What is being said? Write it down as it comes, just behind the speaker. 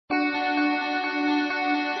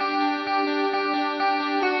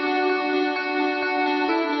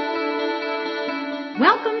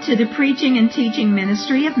Welcome to the preaching and teaching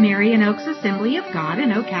ministry of Marion Oaks Assembly of God in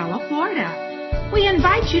Ocala, Florida. We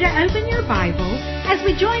invite you to open your Bible as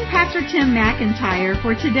we join Pastor Tim McIntyre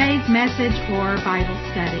for today's message or Bible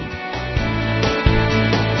study.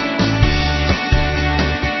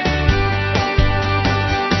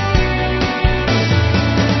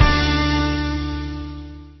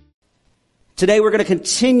 Today we're going to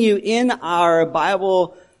continue in our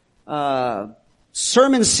Bible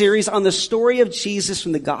sermon series on the story of Jesus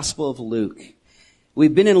from the Gospel of Luke.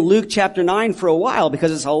 We've been in Luke chapter 9 for a while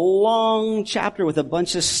because it's a long chapter with a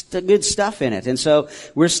bunch of good stuff in it. And so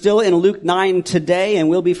we're still in Luke 9 today, and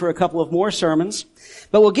we'll be for a couple of more sermons.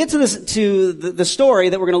 But we'll get to the story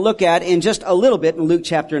that we're going to look at in just a little bit in Luke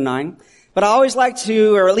chapter 9. But I always like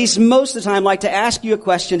to, or at least most of the time, like to ask you a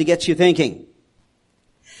question to get you thinking.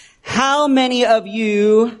 How many of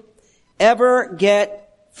you ever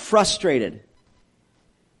get frustrated?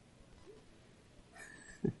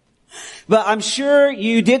 But I'm sure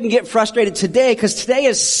you didn't get frustrated today because today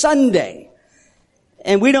is Sunday.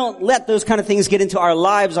 And we don't let those kind of things get into our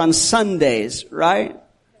lives on Sundays, right?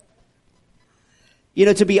 You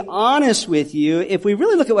know, to be honest with you, if we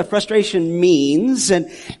really look at what frustration means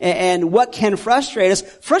and what can frustrate us,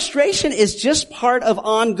 frustration is just part of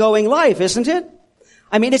ongoing life, isn't it?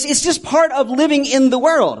 I mean, it's just part of living in the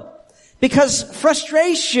world. Because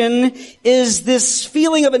frustration is this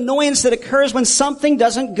feeling of annoyance that occurs when something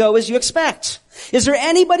doesn't go as you expect. Is there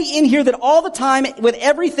anybody in here that all the time, with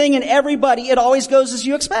everything and everybody, it always goes as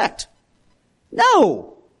you expect?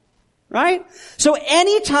 No. Right? So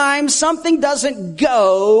anytime something doesn't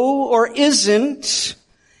go or isn't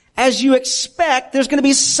as you expect, there's going to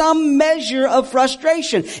be some measure of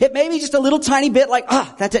frustration. It may be just a little tiny bit like,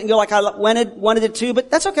 that didn't go like I wanted it to,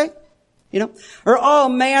 but that's okay. You know, or, oh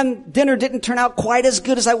man, dinner didn't turn out quite as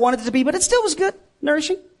good as I wanted it to be, but it still was good,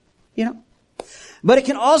 nourishing, you know. But it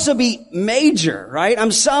can also be major,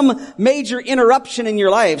 right? Some major interruption in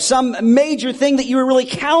your life, some major thing that you were really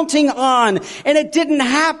counting on and it didn't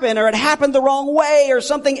happen, or it happened the wrong way or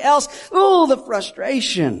something else. Ooh, the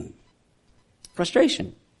frustration.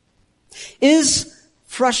 Frustration. Is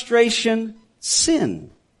frustration sin?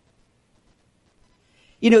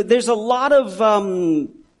 You know, there's a lot of,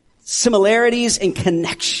 similarities and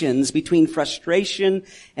connections between frustration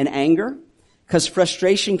and anger, because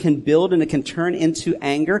frustration can build and it can turn into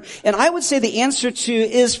anger. And I would say the answer to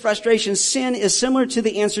is frustration sin is similar to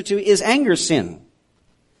the answer to is anger sin.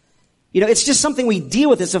 You know, it's just something we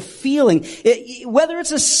deal with. It's a feeling. Whether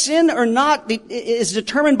it's a sin or not is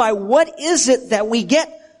determined by what is it that we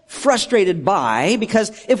get frustrated by,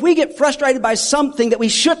 because if we get frustrated by something that we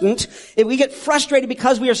shouldn't, if we get frustrated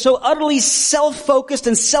because we are so utterly self-focused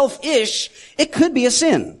and selfish, it could be a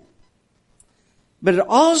sin. But it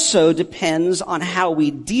also depends on how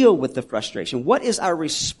we deal with the frustration. What is our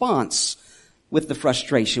response with the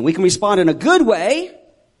frustration? We can respond in a good way,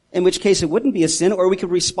 in which case it wouldn't be a sin, or we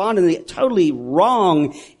could respond in the totally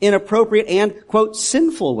wrong, inappropriate, and, quote,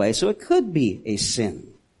 sinful way. So it could be a sin.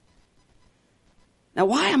 Now,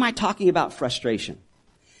 why am I talking about frustration?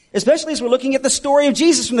 Especially as we're looking at the story of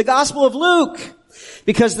Jesus from the Gospel of Luke.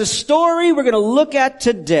 Because the story we're going to look at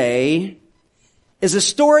today is a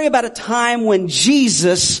story about a time when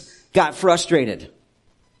Jesus got frustrated.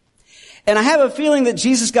 And I have a feeling that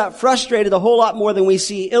Jesus got frustrated a whole lot more than we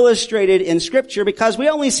see illustrated in Scripture, because we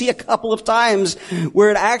only see a couple of times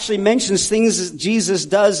where it actually mentions things that Jesus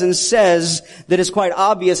does and says that it's quite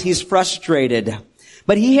obvious he's frustrated.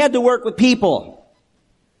 But he had to work with people.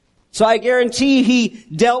 So I guarantee he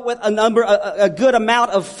dealt with a good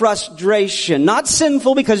amount of frustration. Not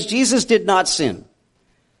sinful, because Jesus did not sin.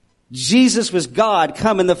 Jesus was God,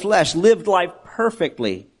 come in the flesh, lived life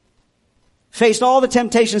perfectly, faced all the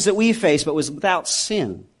temptations that we face, but was without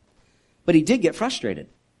sin. But he did get frustrated.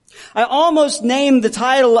 I almost named the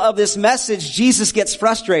title of this message, Jesus Gets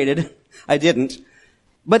Frustrated. I didn't.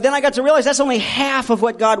 But then I got to realize that's only half of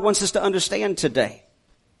what God wants us to understand today.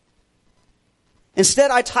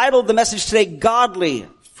 Instead, I titled the message today, Godly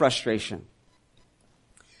Frustration.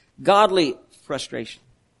 Godly frustration.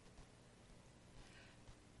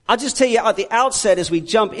 I'll just tell you at the outset as we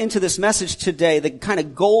jump into this message today, the kind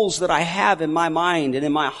of goals that I have in my mind and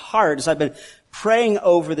in my heart as I've been praying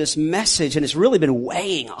over this message, and it's really been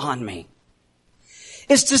weighing on me,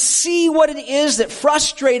 is to see what it is that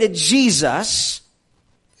frustrated Jesus.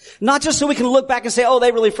 Not just so we can look back and say, oh,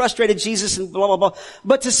 they really frustrated Jesus and blah, blah, blah.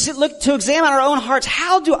 But to examine our own hearts.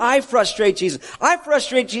 How do I frustrate Jesus? I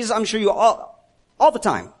frustrate Jesus, I'm sure you all the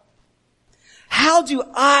time. How do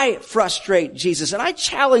I frustrate Jesus? And I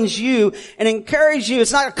challenge you and encourage you.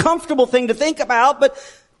 It's not a comfortable thing to think about, but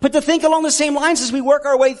But to think along the same lines as we work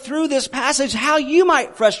our way through this passage, how you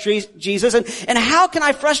might frustrate Jesus and how can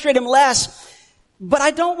I frustrate him less? But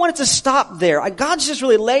I don't want it to stop there. God's just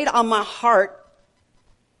really laid on my heart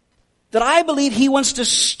that I believe he wants to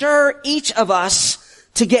stir each of us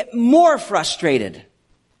to get more frustrated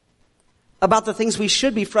about the things we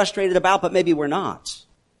should be frustrated about, but maybe we're not.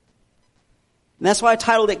 And that's why I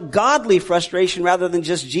titled it Godly Frustration rather than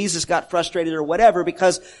just Jesus got frustrated or whatever,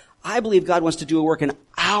 because I believe God wants to do a work in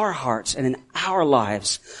our hearts and in our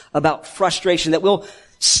lives about frustration, that we'll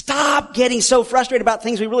stop getting so frustrated about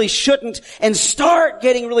things we really shouldn't and start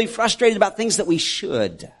getting really frustrated about things that we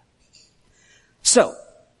should. So,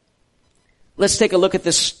 let's take a look at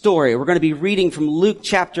this story. We're going to be reading from Luke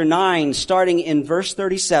chapter 9, starting in verse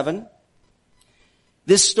 37.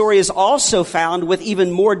 This story is also found with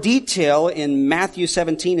even more detail in Matthew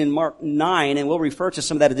 17 and Mark 9, and we'll refer to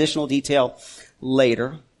some of that additional detail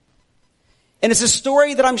later. And it's a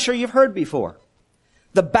story that I'm sure you've heard before.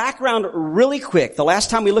 The background really quick. The last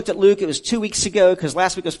time we looked at Luke, it was 2 weeks ago, because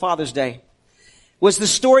last week was Father's Day, was the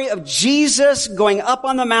story of Jesus going up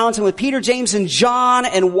on the mountain with Peter, James, and John,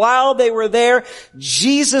 and while they were there,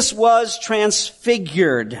 Jesus was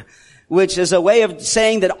transfigured, which is a way of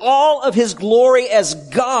saying that all of his glory as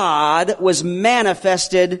God was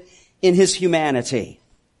manifested in his humanity.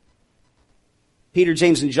 Peter,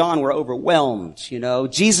 James, and John were overwhelmed,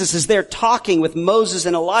 Jesus is there talking with Moses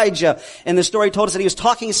and Elijah, and the story told us that he was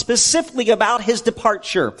talking specifically about his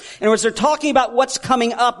departure. In other words, they're talking about what's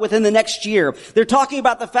coming up within the next year. They're talking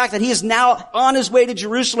about the fact that he is now on his way to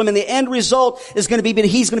Jerusalem, and the end result is going to be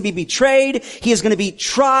he's going to be betrayed, he is going to be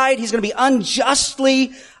tried, he's going to be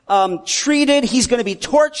unjustly treated, he's going to be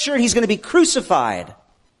tortured, he's going to be crucified.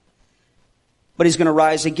 But he's going to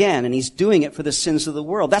rise again, and he's doing it for the sins of the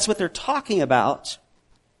world. That's what they're talking about.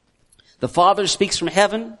 The Father speaks from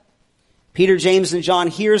heaven. Peter, James, and John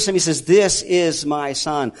hears him. He says, "This is my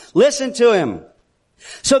Son. Listen to him."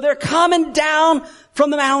 So they're coming down from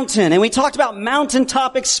the mountain, and we talked about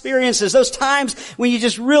mountaintop experiences, those times when you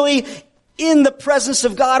just really in the presence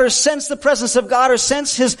of God or sense the presence of God or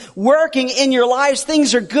sense his working in your lives.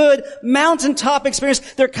 Things are good. Mountaintop experience.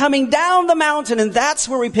 They're coming down the mountain, and that's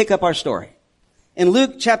where we pick up our story. In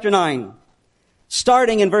Luke chapter 9,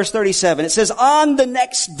 starting in verse 37, it says, "On the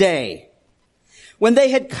next day, when they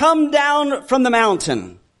had come down from the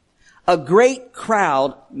mountain, a great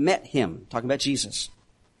crowd met him," talking about Jesus.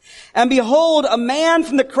 "And behold, a man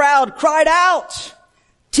from the crowd cried out,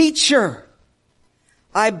 'Teacher,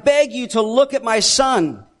 I beg you to look at my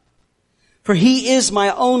son, for he is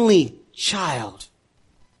my only child.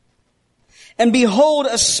 And behold,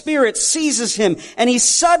 a spirit seizes him, and he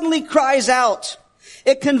suddenly cries out.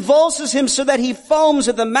 It convulses him so that he foams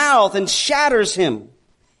at the mouth and shatters him,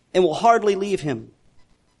 and will hardly leave him.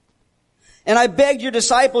 And I begged your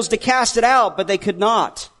disciples to cast it out, but they could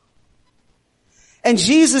not.' And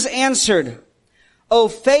Jesus answered, 'O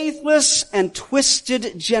faithless and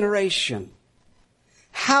twisted generation,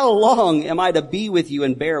 how long am I to be with you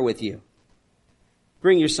and bear with you?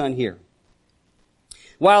 Bring your son here.'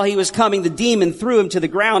 While he was coming, the demon threw him to the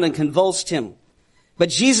ground and convulsed him. But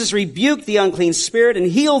Jesus rebuked the unclean spirit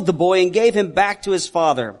and healed the boy and gave him back to his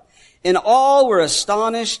father. And all were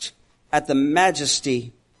astonished at the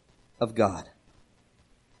majesty of God."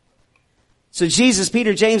 So Jesus,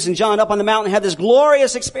 Peter, James, and John up on the mountain had this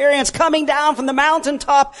glorious experience, coming down from the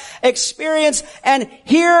mountaintop experience. And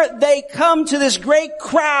here they come to this great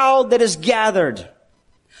crowd that is gathered.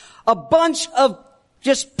 A bunch of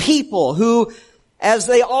just people who, as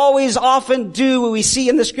they always often do, we see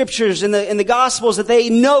in the scriptures, in the gospels, that they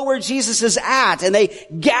know where Jesus is at, and they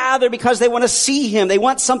gather because they want to see him. They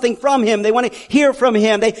want something from him. They want to hear from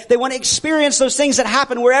him. They want to experience those things that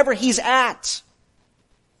happen wherever he's at.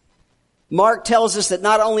 Mark tells us that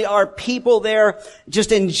not only are people there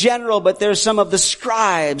just in general, but there's some of the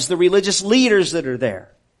scribes, the religious leaders that are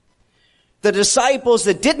there. The disciples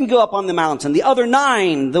that didn't go up on the mountain, the other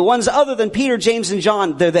 9, the ones other than Peter, James, and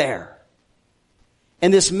John, they're there.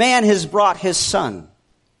 And this man has brought his son.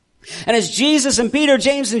 And as Jesus and Peter,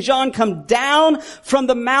 James, and John come down from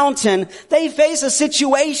the mountain, they face a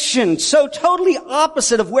situation so totally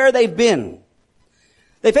opposite of where they've been.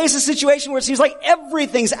 They face a situation where it seems like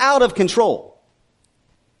everything's out of control.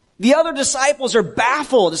 The other disciples are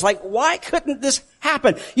baffled. It's like, why couldn't this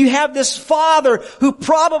happen? You have this father who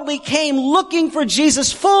probably came looking for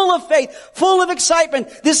Jesus, full of faith, full of excitement.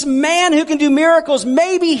 This man who can do miracles,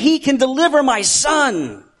 maybe he can deliver my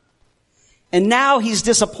son. And now he's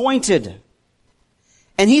disappointed.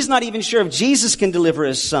 And he's not even sure if Jesus can deliver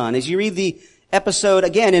his son. As you read the episode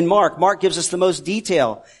again in Mark gives us the most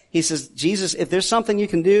detail. he says, Jesus, if there's something you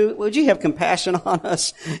can do, would you have compassion on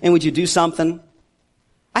us? And would you do something?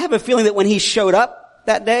 I have a feeling that when he showed up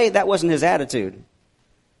that day, that wasn't his attitude.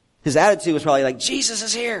 His attitude was probably like, Jesus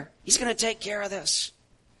is here. He's going to take care of this.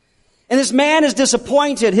 And this man is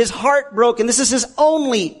disappointed, his heart broken. This is his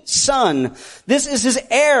only son. This is his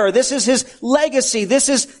heir. This is his legacy. This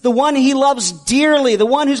is the one he loves dearly, the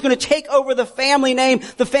one who's going to take over the family name,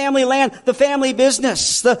 the family land, the family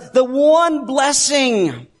business, the one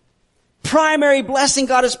blessing, primary blessing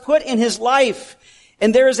God has put in his life.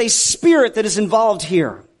 And there is a spirit that is involved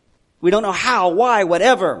here. We don't know how, why,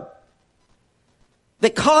 whatever,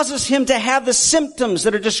 that causes him to have the symptoms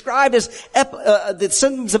that are described as the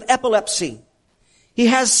symptoms of epilepsy. He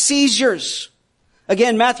has seizures.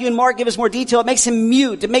 Again, Matthew and Mark give us more detail. It makes him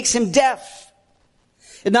mute. It makes him deaf.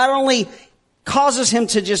 It not only causes him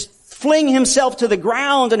to just fling himself to the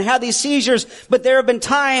ground and have these seizures, but there have been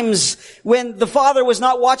times when the father was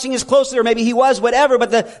not watching as closely, or maybe he was, whatever, but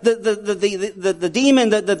the demon,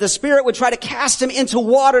 the spirit would try to cast him into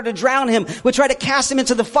water to drown him, would try to cast him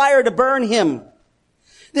into the fire to burn him.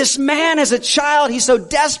 This man as a child he so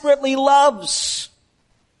desperately loves,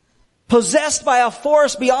 possessed by a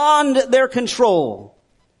force beyond their control,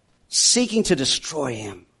 seeking to destroy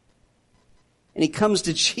him. And he comes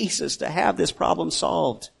to Jesus to have this problem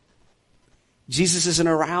solved. Jesus isn't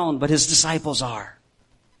around, but his disciples are.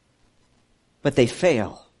 But they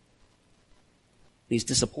fail. He's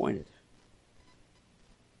disappointed.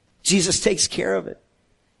 Jesus takes care of it.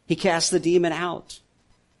 He casts the demon out.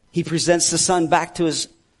 He presents the son back to his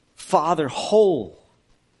father whole.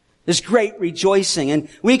 There's great rejoicing, and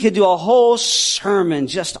we could do a whole sermon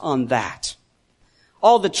just on that.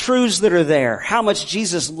 All the truths that are there, how much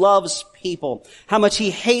Jesus loves people, how much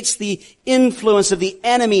he hates the influence of the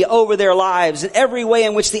enemy over their lives, and every way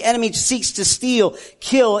in which the enemy seeks to steal,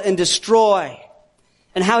 kill, and destroy,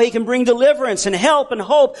 and how he can bring deliverance and help and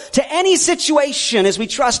hope to any situation as we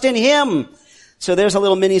trust in him. So there's a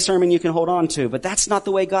little mini sermon you can hold on to, but that's not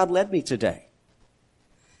the way God led me today.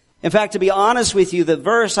 In fact, to be honest with you, the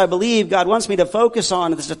verse I believe God wants me to focus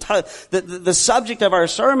on, the subject of our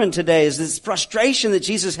sermon today is this frustration that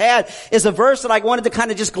Jesus had, is a verse that I wanted to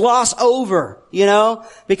kind of just gloss over,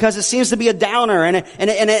 because it seems to be a downer and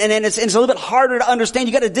it's a little bit harder to understand.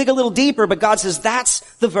 You got to dig a little deeper, but God says that's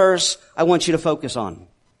the verse I want you to focus on.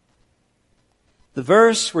 The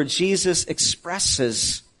verse where Jesus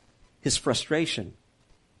expresses his frustration,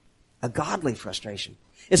 a godly frustration.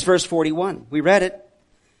 It's verse 41. We read it.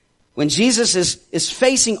 When Jesus is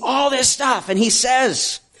facing all this stuff and he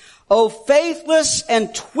says, "O faithless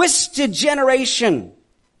and twisted generation,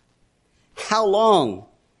 how long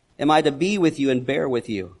am I to be with you and bear with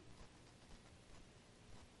you?"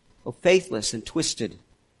 O faithless and twisted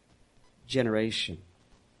generation.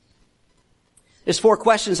 There's 4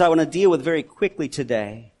 questions I want to deal with very quickly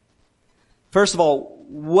today. First of all,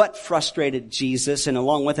 what frustrated Jesus? And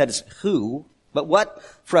along with that is who, but what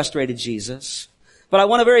frustrated Jesus? But I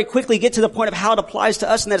want to very quickly get to the point of how it applies to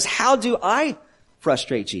us, and that is, how do I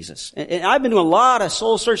frustrate Jesus? And I've been doing a lot of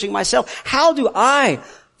soul searching myself. How do I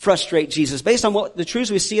frustrate Jesus based on what the truths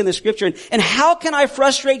we see in the scripture? And how can I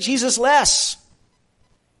frustrate Jesus less?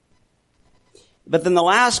 But then the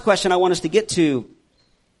last question I want us to get to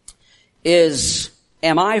is,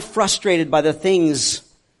 am I frustrated by the things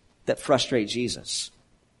that frustrate Jesus?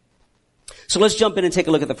 So let's jump in and take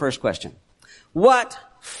a look at the first question. What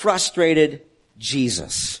frustrated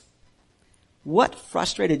Jesus? What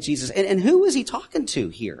frustrated Jesus? And who is he talking to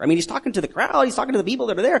here? I mean, he's talking to the crowd. He's talking to the people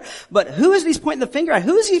that are there. But who is he pointing the finger at?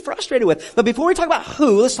 Who is he frustrated with? But before we talk about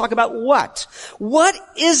who, let's talk about what. What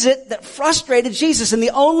is it that frustrated Jesus? And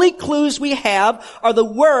the only clues we have are the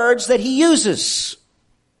words that he uses.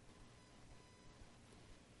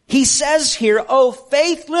 He says here, "O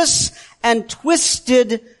faithless and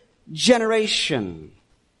twisted generation."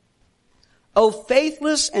 O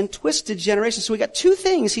faithless and twisted generation. So we got 2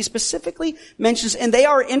 things he specifically mentions, and they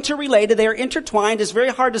are interrelated. They are intertwined. It's very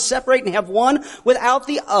hard to separate and have one without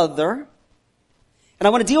the other. And I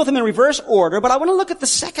want to deal with them in reverse order, but I want to look at the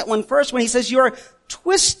second one first when he says you're a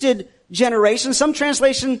twisted generation. Some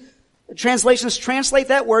translations translate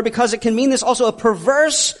that word because it can mean this also, a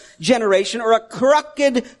perverse generation or a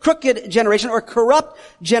crooked generation or corrupt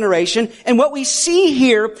generation. And what we see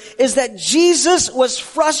here is that Jesus was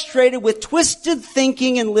frustrated with twisted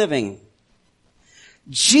thinking and living.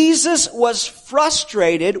 Jesus was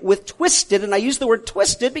frustrated with twisted, and I use the word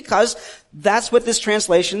twisted because that's what this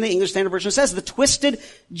translation, the English Standard Version, says, the twisted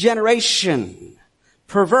generation.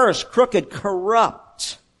 Perverse, crooked,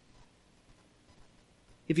 corrupt.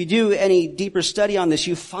 If you do any deeper study on this,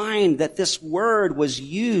 you find that this word was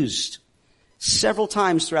used several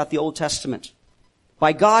times throughout the Old Testament.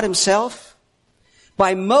 By God himself,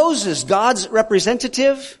 by Moses, God's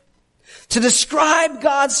representative, to describe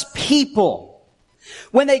God's people.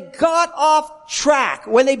 When they got off track,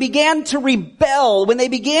 when they began to rebel, when they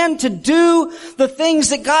began to do the things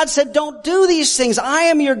that God said, don't do these things. I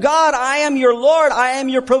am your God. I am your Lord. I am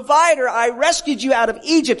your provider. I rescued you out of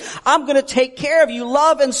Egypt. I'm going to take care of you.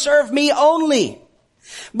 Love and serve me only.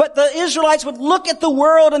 But the Israelites would look at the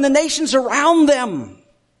world and the nations around them,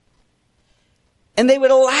 and they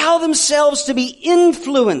would allow themselves to be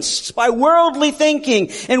influenced by worldly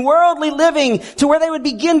thinking and worldly living to where they would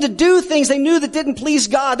begin to do things they knew that didn't please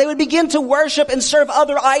God. They would begin to worship and serve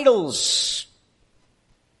other idols.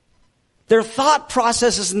 Their thought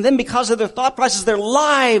processes, and then because of their thought process, their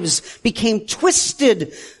lives became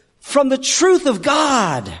twisted from the truth of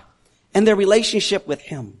God and their relationship with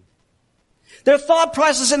him. Their thought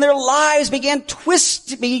process and their lives began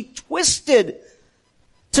to be twisted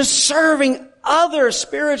to serving other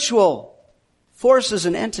spiritual forces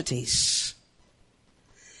and entities.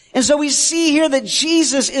 And so we see here that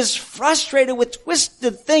Jesus is frustrated with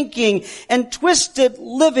twisted thinking and twisted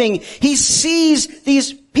living. He sees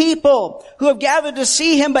these people who have gathered to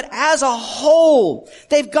see him, but as a whole,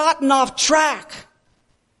 they've gotten off track.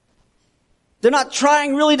 They're not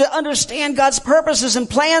trying really to understand God's purposes and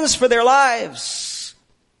plans for their lives.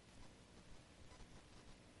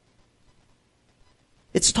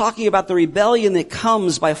 It's talking about the rebellion that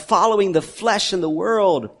comes by following the flesh and the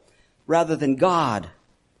world rather than God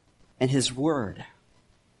and his word.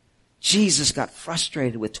 Jesus got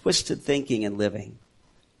frustrated with twisted thinking and living.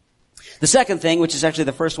 The second thing, which is actually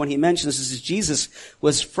the first one he mentions, is Jesus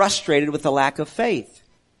was frustrated with the lack of faith.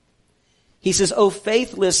 He says, "O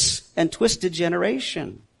faithless and twisted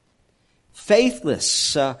generation."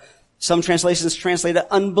 Faithless. Some translations translate it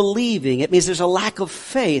unbelieving. It means there's a lack of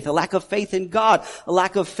faith in God, a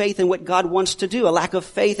lack of faith in what God wants to do, a lack of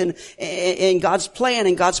faith in God's plan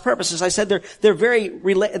and God's purposes. I said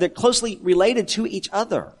they're closely related to each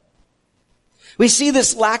other. We see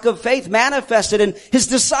this lack of faith manifested in his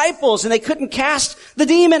disciples, and they couldn't cast the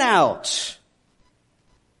demon out.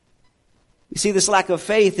 We see this lack of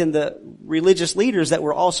faith in the religious leaders that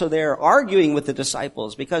were also there arguing with the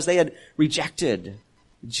disciples because they had rejected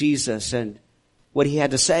Jesus and what he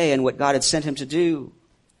had to say and what God had sent him to do.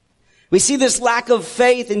 We see this lack of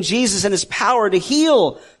faith in Jesus and his power to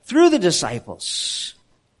heal through the disciples.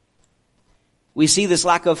 We see this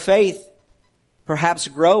lack of faith perhaps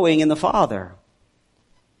growing in the Father.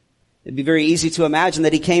 It'd be very easy to imagine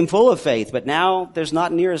that he came full of faith, but now there's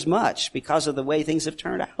not near as much because of the way things have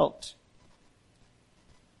turned out.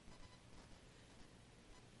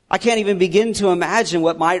 I can't even begin to imagine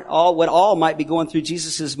what all might be going through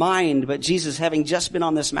Jesus' mind, but Jesus, having just been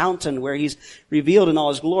on this mountain where he's revealed in all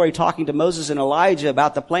his glory, talking to Moses and Elijah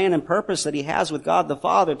about the plan and purpose that he has with God the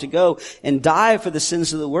Father to go and die for the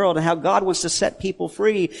sins of the world, and how God wants to set people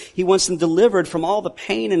free. He wants them delivered from all the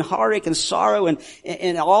pain and heartache and sorrow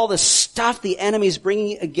and all the stuff the enemy's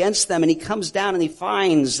bringing against them. And he comes down and he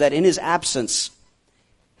finds that in his absence,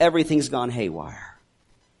 everything's gone haywire.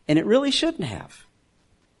 And it really shouldn't have.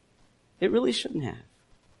 It really shouldn't have.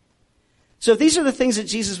 So if these are the things that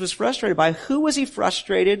Jesus was frustrated by, who was he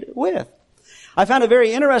frustrated with? I found it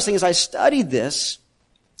very interesting as I studied this,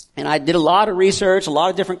 and I did a lot of research, a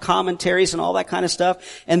lot of different commentaries and all that kind of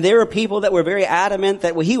stuff, and there were people that were very adamant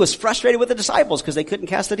that he was frustrated with the disciples because they couldn't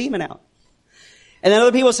cast the demon out. And then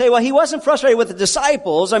other people say, well, he wasn't frustrated with the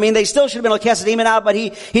disciples. I mean, they still should have been able to cast the demon out, but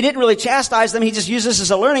he didn't really chastise them. He just used this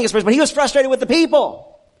as a learning experience, but he was frustrated with the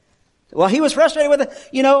people. Well, he was frustrated with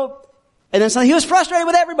and then he was frustrated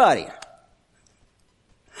with everybody.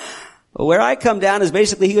 Well, where I come down is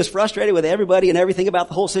basically he was frustrated with everybody and everything about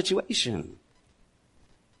the whole situation.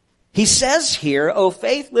 He says here, "O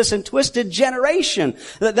faithless and twisted generation."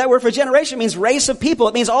 That word for generation means race of people.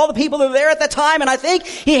 It means all the people that were there at that time. And I think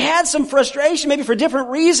he had some frustration, maybe for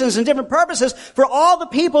different reasons and different purposes, for all the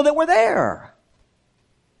people that were there.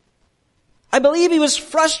 I believe he was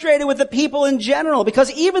frustrated with the people in general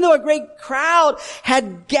because even though a great crowd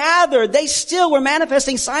had gathered, they still were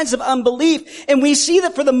manifesting signs of unbelief. And we see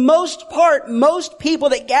that for the most part, most people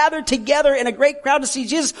that gathered together in a great crowd to see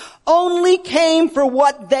Jesus only came for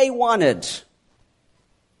what they wanted.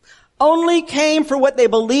 Only came for what they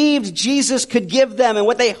believed Jesus could give them and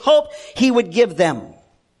what they hoped he would give them.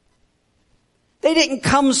 They didn't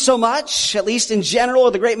come so much, at least in general, or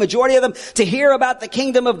the great majority of them, to hear about the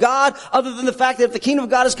kingdom of God, other than the fact that if the kingdom of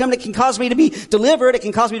God has come, it can cause me to be delivered, it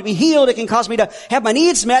can cause me to be healed, it can cause me to have my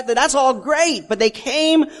needs met, that's all great. But they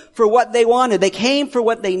came for what they wanted. They came for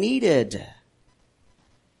what they needed.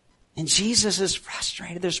 And Jesus is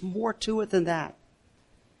frustrated. There's more to it than that.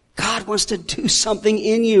 God wants to do something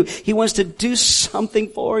in you. He wants to do something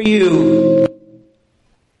for you.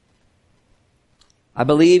 I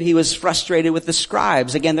believe he was frustrated with the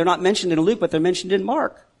scribes. Again, they're not mentioned in Luke, but they're mentioned in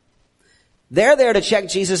Mark. They're there to check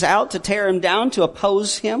Jesus out, to tear him down, to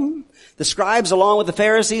oppose him. The scribes, along with the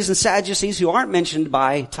Pharisees and Sadducees, who aren't mentioned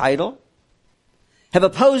by title, have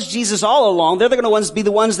opposed Jesus all along. They're going to be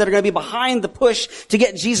the ones that are going to be behind the push to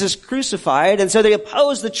get Jesus crucified. And so they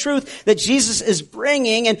oppose the truth that Jesus is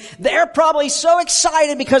bringing. And they're probably so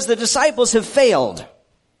excited because the disciples have failed.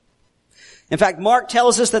 In fact, Mark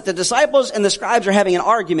tells us that the disciples and the scribes are having an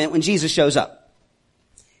argument when Jesus shows up.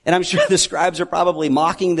 And I'm sure the scribes are probably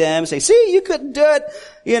mocking them, say, see, you couldn't do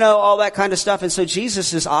it, all that kind of stuff. And so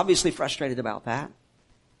Jesus is obviously frustrated about that.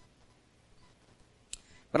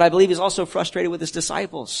 But I believe he's also frustrated with his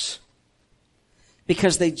disciples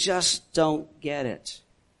because they just don't get it.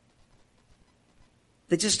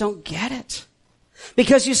 They just don't get it.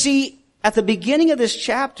 Because you see, at the beginning of this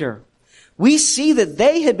chapter, we see that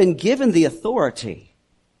they had been given the authority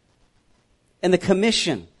and the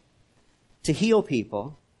commission to heal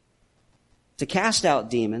people, to cast out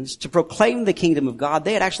demons, to proclaim the kingdom of God.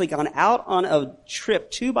 They had actually gone out on a trip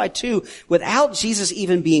 2 by 2 without Jesus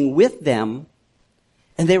even being with them,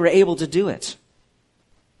 and they were able to do it.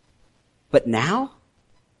 But now,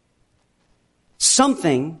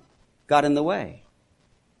 something got in the way.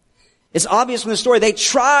 It's obvious from the story. They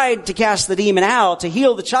tried to cast the demon out, to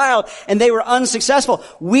heal the child, and they were unsuccessful.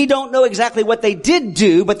 We don't know exactly what they did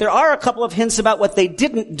do, but there are a couple of hints about what they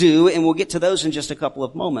didn't do, and we'll get to those in just a couple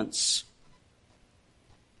of moments.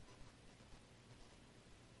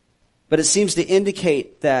 But it seems to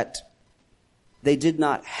indicate that they did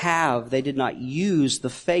not use the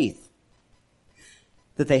faith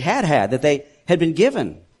that they had, that they had been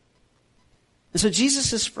given. And so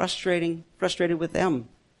Jesus is frustrated with them.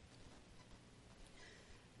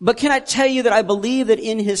 But can I tell you that I believe that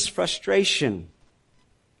in his frustration,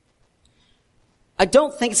 I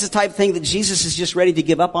don't think it's the type of thing that Jesus is just ready to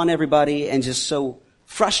give up on everybody and just so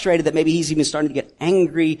frustrated that maybe he's even starting to get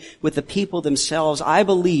angry with the people themselves. I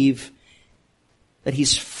believe that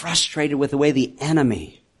he's frustrated with the way the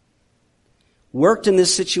enemy worked in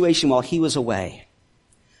this situation while he was away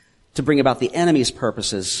to bring about the enemy's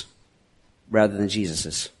purposes rather than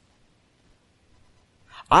Jesus's.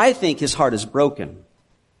 I think his heart is broken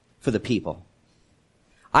for the people.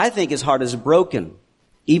 I think his heart is broken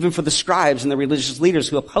even for the scribes and the religious leaders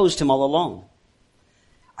who opposed him all along.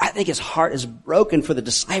 I think his heart is broken for the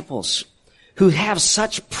disciples who have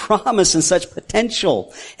such promise and such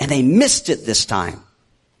potential, and they missed it this time.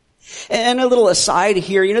 And a little aside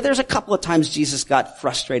here, there's a couple of times Jesus got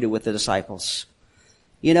frustrated with the disciples.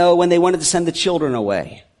 When they wanted to send the children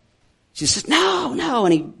away. Jesus says, no,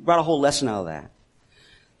 and he brought a whole lesson out of that.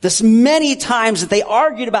 This many times that they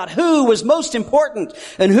argued about who was most important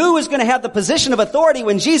and who was going to have the position of authority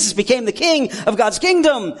when Jesus became the king of God's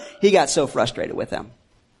kingdom. He got so frustrated with them.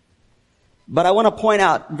 But I want to point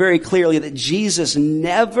out very clearly that Jesus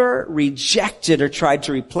never rejected or tried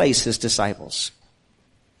to replace his disciples.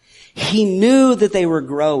 He knew that they were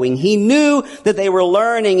growing. He knew that they were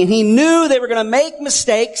learning, and he knew they were going to make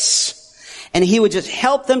mistakes, and he would just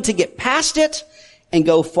help them to get past it and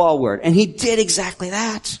go forward. And he did exactly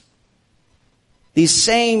that. These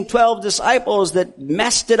same 12 disciples that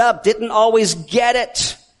messed it up, didn't always get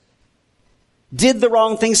it, did the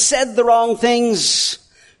wrong things, said the wrong things,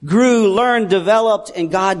 grew, learned, developed, and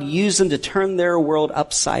God used them to turn their world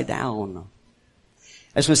upside down.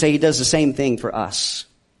 I just want to say he does the same thing for us.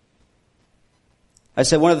 I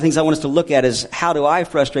said one of the things I want us to look at is, how do I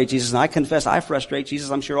frustrate Jesus? And I confess I frustrate Jesus,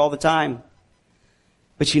 I'm sure, all the time.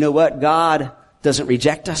 But you know what? God doesn't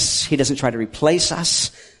reject us. He doesn't try to replace us.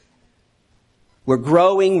 We're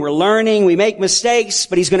growing, we're learning, we make mistakes,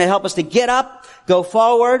 but he's going to help us to get up, go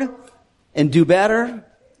forward, and do better,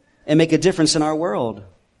 and make a difference in our world.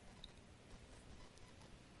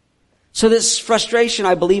 So this frustration,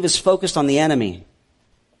 I believe, is focused on the enemy,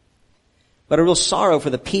 but a real sorrow for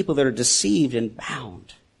the people that are deceived and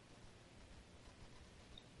bound.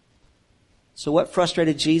 So what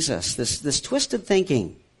frustrated Jesus? This twisted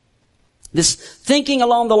thinking. This thinking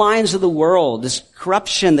along the lines of the world, this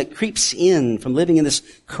corruption that creeps in from living in this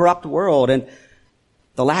corrupt world, and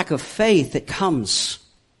the lack of faith that comes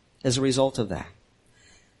as a result of that.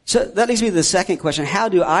 So that leads me to the second question. How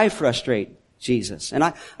do I frustrate Jesus? And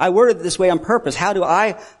I worded it this way on purpose. How do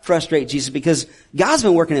I frustrate Jesus? Because God's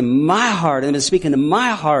been working in my heart and been speaking to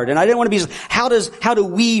my heart. And I didn't want to be, how do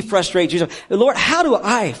we frustrate Jesus? Lord, how do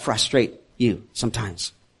I frustrate you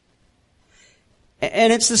sometimes?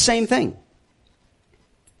 And it's the same thing.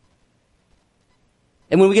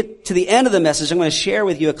 And when we get to the end of the message, I'm going to share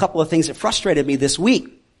with you a couple of things that frustrated me this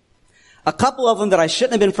week. A couple of them that I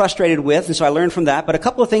shouldn't have been frustrated with, and so I learned from that, but a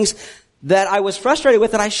couple of things that I was frustrated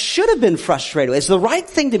with that I should have been frustrated with. It's the right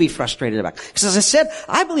thing to be frustrated about. Because as I said,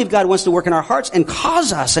 I believe God wants to work in our hearts and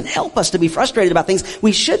cause us and help us to be frustrated about things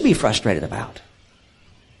we should be frustrated about.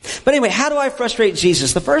 But anyway, how do I frustrate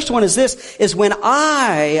Jesus? The first one is this, is when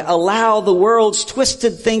I allow the world's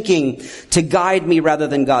twisted thinking to guide me rather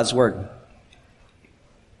than God's word.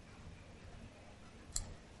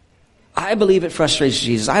 I believe it frustrates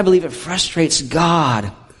Jesus. I believe it frustrates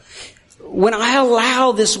God. When I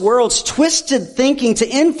allow this world's twisted thinking to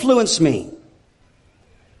influence me,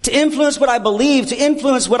 to influence what I believe, to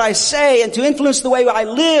influence what I say, and to influence the way I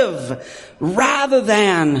live, rather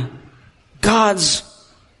than God's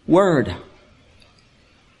word.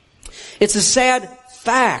 It's a sad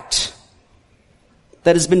fact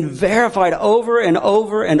that has been verified over and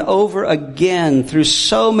over and over again through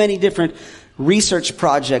so many different research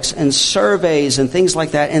projects and surveys and things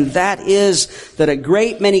like that, and that is that a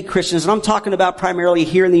great many Christians, and I'm talking about primarily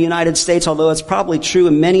here in the United States, although it's probably true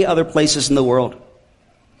in many other places in the world,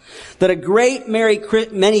 that a great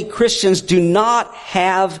many Christians do not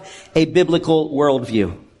have a biblical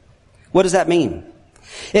worldview. What does that mean?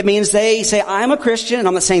 It means they say, I'm a Christian, and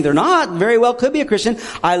I'm not saying they're not, very well could be a Christian.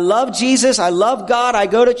 I love Jesus, I love God, I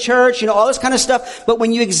go to church, all this kind of stuff, but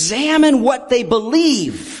when you examine what they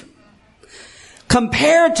believe,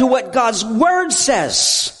 compared to what God's word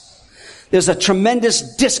says, there's a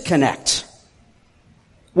tremendous disconnect.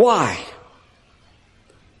 Why?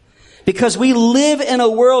 Because we live in a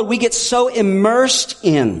world we get so immersed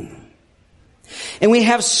in. And we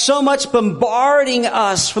have so much bombarding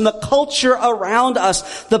us from the culture around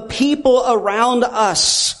us, the people around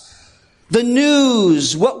us, the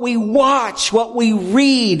news, what we watch, what we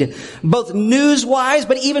read, both news-wise,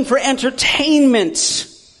 but even for entertainment.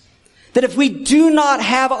 That if we do not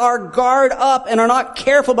have our guard up and are not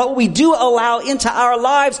careful about what we do allow into our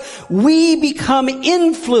lives, we become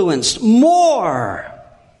influenced more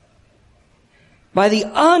by the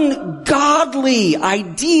ungodly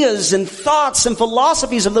ideas and thoughts and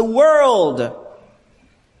philosophies of the world,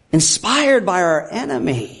 inspired by our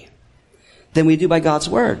enemy, than we do by God's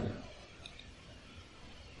word.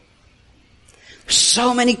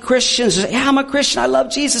 So many Christians say, yeah, I'm a Christian, I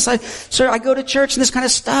love Jesus, I go to church and this kind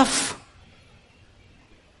of stuff.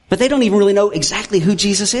 But they don't even really know exactly who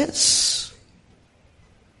Jesus is.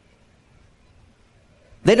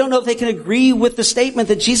 They don't know if they can agree with the statement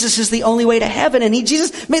that Jesus is the only way to heaven. And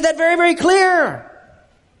Jesus made that very, very clear.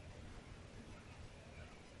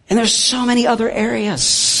 And there's so many other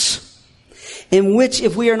areas in which,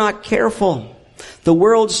 if we are not careful, the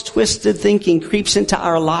world's twisted thinking creeps into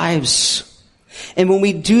our lives. And when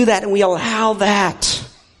we do that and we allow that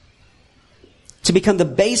to become the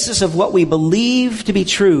basis of what we believe to be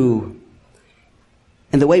true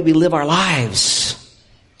and the way we live our lives,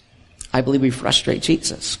 I believe we frustrate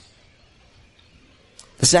Jesus.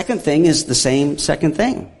 The second thing is the same second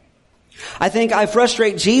thing. I think I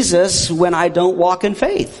frustrate Jesus when I don't walk in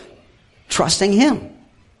faith, trusting Him.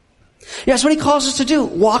 That's what He calls us to do.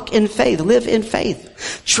 Walk in faith, live in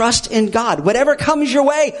faith, trust in God. Whatever comes your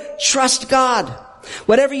way, trust God.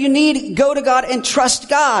 Whatever you need, go to God and trust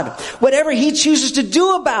God. Whatever He chooses to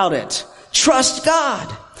do about it, trust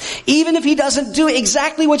God. Even if He doesn't do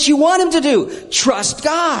exactly what you want Him to do, trust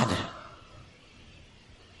God.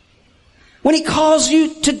 When He calls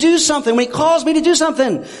you to do something, when He calls me to do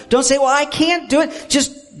something, don't say, well, I can't do it.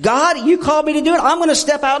 Just, God, you called me to do it. I'm going to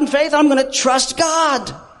step out in faith. I'm going to trust God.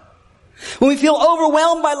 When we feel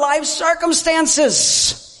overwhelmed by life's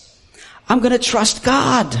circumstances, I'm going to trust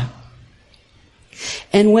God.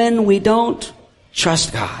 And when we don't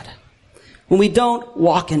trust God, when we don't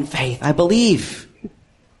walk in faith, I believe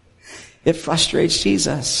it frustrates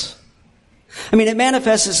Jesus. I mean, it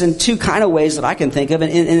manifests in two kind of ways that I can think of, in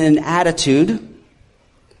an attitude.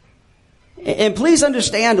 And please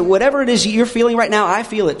understand, whatever it is you're feeling right now, I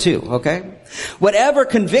feel it too, okay? Whatever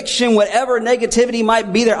conviction, whatever negativity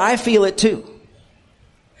might be there, I feel it too.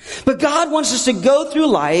 But God wants us to go through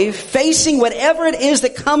life facing whatever it is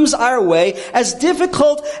that comes our way, as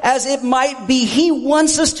difficult as it might be. He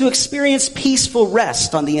wants us to experience peaceful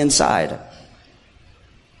rest on the inside.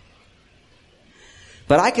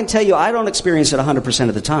 But I can tell you, I don't experience it 100%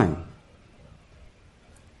 of the time.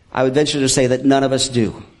 I would venture to say that none of us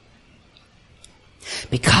do.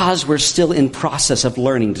 Because we're still in process of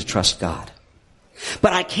learning to trust God.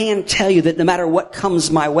 But I can tell you that no matter what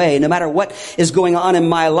comes my way, no matter what is going on in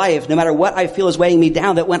my life, no matter what I feel is weighing me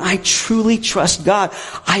down, that when I truly trust God,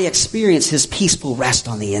 I experience His peaceful rest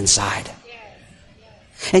on the inside.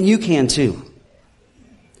 And you can too.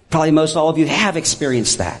 Probably most all of you have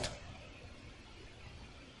experienced that.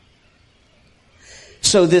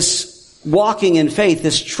 So this walking in faith,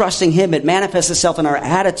 this trusting Him, it manifests itself in our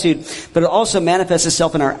attitude, but it also manifests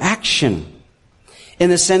itself in our action. In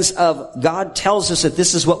the sense of God tells us that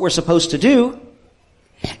this is what we're supposed to do,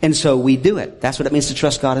 and so we do it. That's what it means to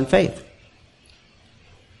trust God in faith.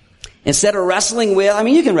 Instead of wrestling with,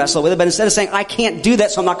 you can wrestle with it, but instead of saying, I can't do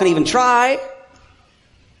that, so I'm not going to even try.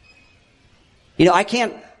 I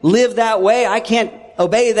can't live that way. I can't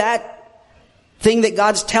obey that thing that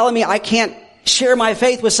God's telling me. I can't share my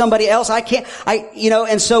faith with somebody else.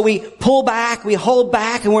 And so we pull back, we hold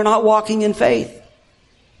back, and we're not walking in faith.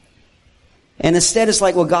 And instead it's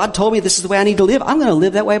like, well, God told me this is the way I need to live. I'm going to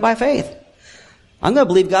live that way by faith. I'm going to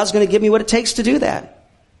believe God's going to give me what it takes to do that.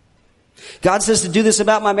 God says to do this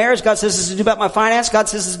about my marriage. God says this to do about my finance. God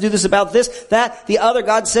says to do this about this, that, the other.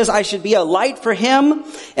 God says I should be a light for Him,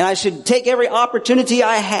 and I should take every opportunity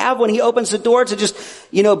I have when He opens the door to just,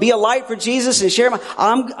 be a light for Jesus and share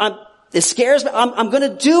it scares me. I'm going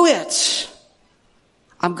to do it.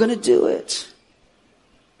 I'm going to do it.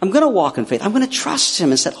 I'm going to walk in faith. I'm going to trust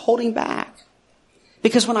Him instead of holding back.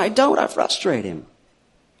 Because when I don't, I frustrate Him.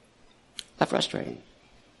 So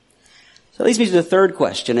that leads me to the third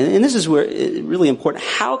question, and this is where it's really important.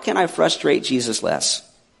 How can I frustrate Jesus less?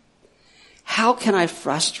 How can I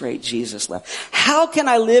frustrate Jesus less? How can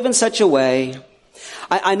I live in such a way?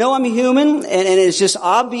 I know I'm human, and it's just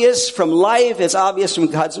obvious from life, it's obvious from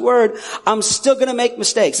God's Word. I'm still going to make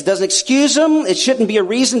mistakes. It doesn't excuse them. It shouldn't be a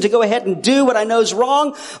reason to go ahead and do what I know is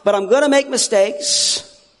wrong, but I'm going to make mistakes.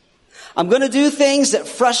 I'm going to do things that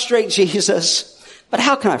frustrate Jesus. But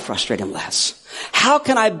how can I frustrate Him less? How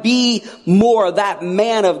can I be more that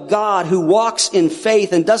man of God who walks in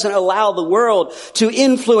faith and doesn't allow the world to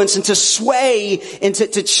influence and to sway and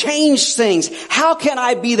to change things? How can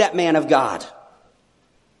I be that man of God?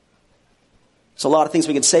 There's a lot of things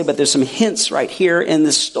we could say, but there's some hints right here in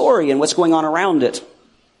this story and what's going on around it.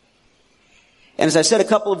 And as I said a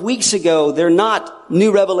couple of weeks ago, they're not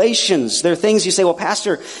new revelations. They're things you say, well,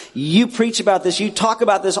 Pastor, you preach about this, you talk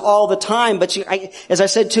about this all the time, but as I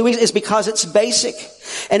said 2 weeks, it's because it's basic.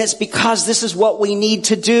 And it's because this is what we need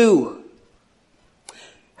to do.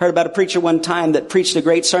 Heard about a preacher one time that preached a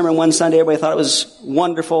great sermon one Sunday. Everybody thought it was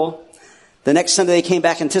wonderful. The next Sunday they came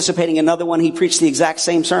back anticipating another one. He preached the exact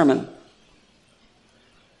same sermon.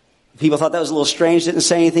 People thought that was a little strange, didn't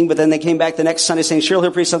say anything, but then they came back the next Sunday saying, sure, he'll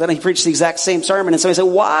preach something. He preached the exact same sermon. And somebody said,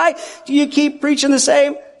 why do you keep preaching the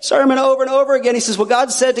same sermon over and over again? He says, well,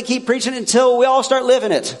 God said to keep preaching it until we all start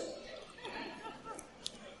living it.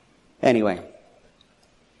 Anyway,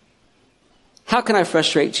 how can I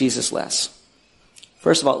frustrate Jesus less?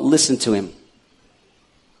 First of all, listen to Him.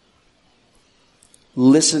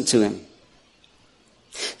 Listen to Him.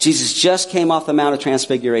 Jesus just came off the Mount of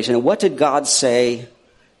Transfiguration. And what did God say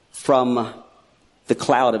from the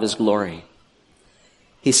cloud of His glory?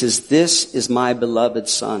 He says, this is my beloved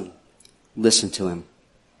Son. Listen to Him.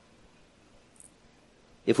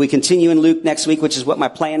 If we continue in Luke next week, which is what my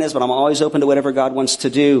plan is, but I'm always open to whatever God wants to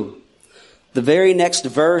do. The very next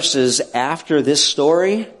verses after this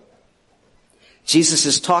story, Jesus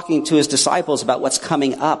is talking to His disciples about what's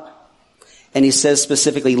coming up. And He says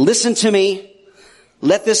specifically, listen to me.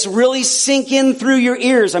 Let this really sink in through your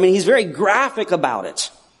ears. He's very graphic about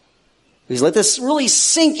it. He's let this really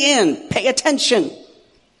sink in. Pay attention.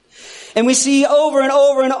 And we see over and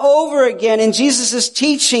over and over again in Jesus'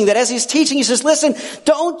 teaching that as He's teaching, He says, listen,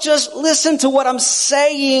 don't just listen to what I'm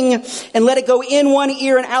saying and let it go in one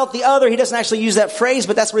ear and out the other. He doesn't actually use that phrase,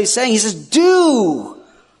 but that's what He's saying. He says, do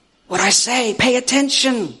what I say. Pay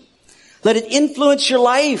attention. Let it influence your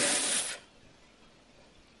life.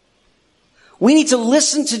 We need to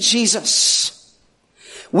listen to Jesus.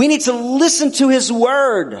 We need to listen to His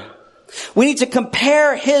Word. We need to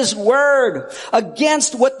compare His Word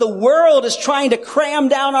against what the world is trying to cram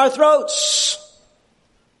down our throats.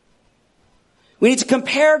 We need to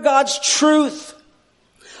compare God's truth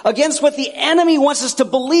against what the enemy wants us to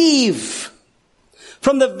believe.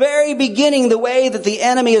 From the very beginning, the way that the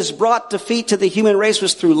enemy has brought defeat to the human race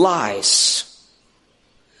was through lies.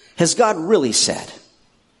 Has God really said?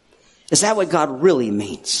 Is that what God really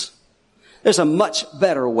means? There's a much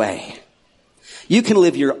better way. You can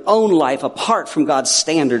live your own life apart from God's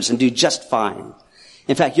standards and do just fine.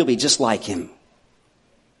 In fact, you'll be just like Him.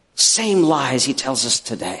 Same lies He tells us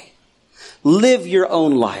today. Live your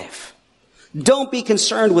own life. Don't be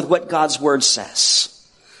concerned with what God's Word says.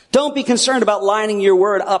 Don't be concerned about lining your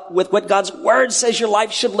word up with what God's Word says your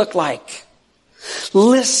life should look like.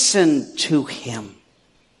 Listen to Him.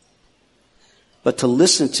 But to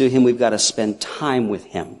listen to Him, we've got to spend time with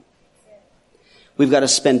Him. We've got to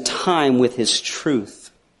spend time with His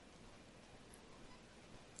truth.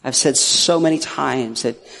 I've said so many times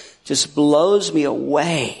that just blows me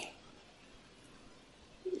away.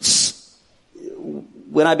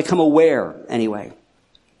 When I become aware, anyway,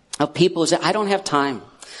 of people who say, I don't have time.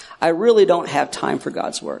 I really don't have time for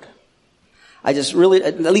God's Word. I just really,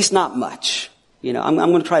 at least not much. You know, I'm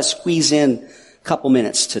going to try to squeeze in a couple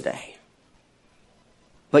minutes today.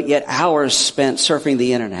 But yet hours spent surfing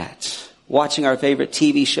the internet, watching our favorite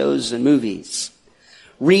TV shows and movies,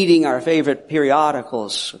 reading our favorite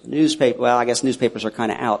periodicals, newspaper. Well, I guess newspapers are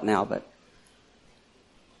kind of out now, but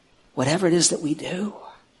whatever it is that we do,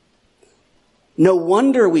 no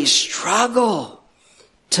wonder we struggle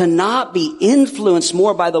to not be influenced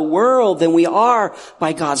more by the world than we are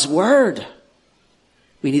by God's Word.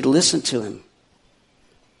 We need to listen to Him.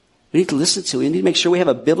 We need to listen to Him. We need to make sure we have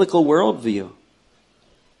a biblical worldview.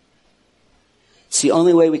 It's the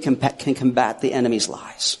only way we can combat the enemy's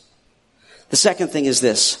lies. The second thing is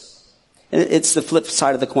this. It's the flip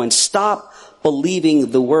side of the coin. Stop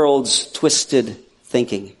believing the world's twisted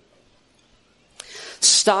thinking.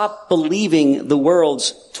 Stop believing the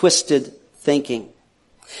world's twisted thinking.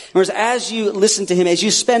 Whereas as you listen to Him, as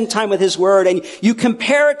you spend time with His Word, and you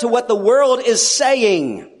compare it to what the world is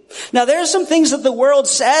saying. Now there's some things that the world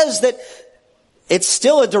says that it's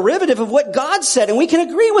still a derivative of what God said, and we can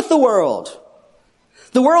agree with the world.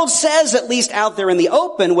 The world says, at least out there in the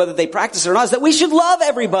open, whether they practice it or not, is that we should love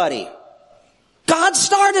everybody. God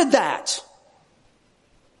started that.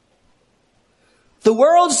 The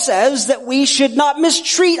world says that we should not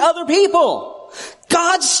mistreat other people.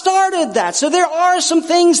 God started that. So there are some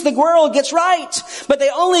things the world gets right, but they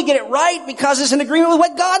only get it right because it's in agreement with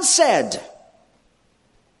what God said.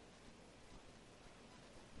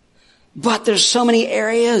 But there's so many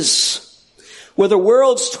areas where the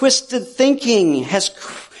world's twisted thinking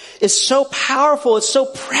is so powerful, it's so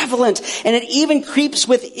prevalent, and it even creeps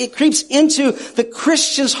into the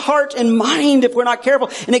Christian's heart and mind if we're not careful,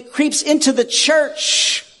 and it creeps into the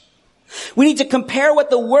church. We need to compare what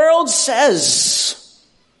the world says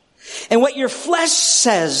and what your flesh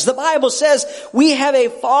says. The Bible says we have a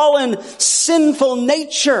fallen, sinful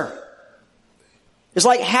nature. It's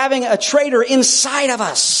like having a traitor inside of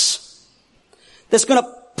us that's going to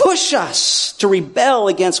push us to rebel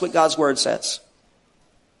against what God's Word says.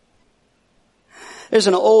 There's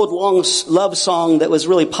an old long love song that was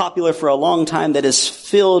really popular for a long time that is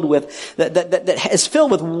filled with that is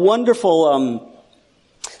filled with wonderful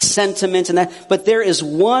sentiment and that, but there is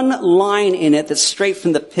one line in it that's straight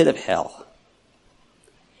from the pit of hell.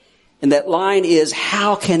 And that line is,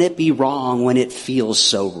 how can it be wrong when it feels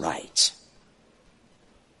so right?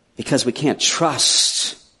 Because we can't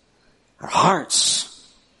trust our hearts.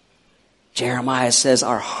 Jeremiah says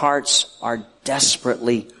our hearts are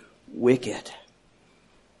desperately wicked.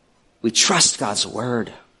 We trust God's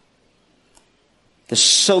Word. There's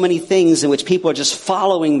so many things in which people are just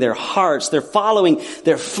following their hearts. They're following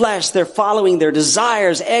their flesh. They're following their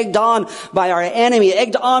desires, egged on by our enemy,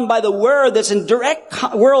 egged on by the Word that's in direct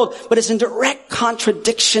but it's in direct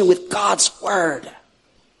contradiction with God's Word.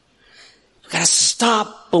 We've got to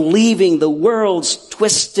stop believing the world's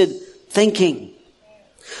twisted thinking.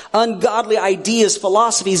 Ungodly ideas,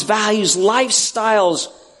 philosophies, values, lifestyles.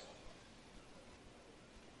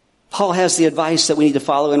 Paul has the advice that we need to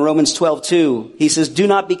follow in Romans 12:2. He says, do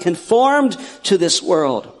not be conformed to this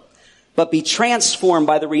world, but be transformed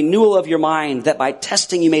by the renewal of your mind, that by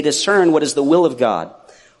testing you may discern what is the will of God,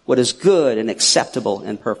 what is good and acceptable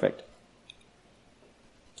and perfect.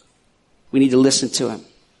 We need to listen to Him.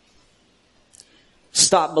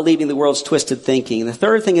 Stop believing the world's twisted thinking. And the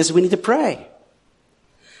third thing is we need to pray.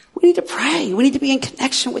 We need to pray. We need to be in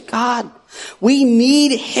connection with God. We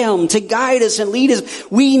need Him to guide us and lead us.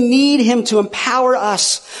 We need Him to empower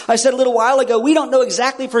us. I said a little while ago, we don't know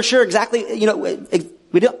exactly for sure, start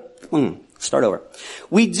over.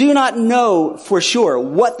 We do not know for sure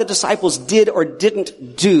what the disciples did or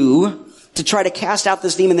didn't do to try to cast out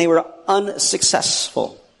this demon. They were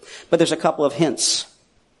unsuccessful. But there's a couple of hints.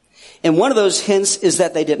 And one of those hints is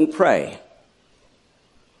that they didn't pray.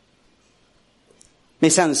 May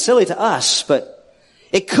sound silly to us, but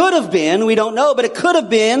it could have been, we don't know, but it could have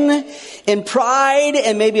been in pride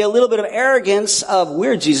and maybe a little bit of arrogance of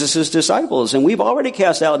we're Jesus' disciples and we've already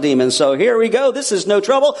cast out demons, so here we go, this is no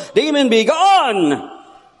trouble, demon be gone!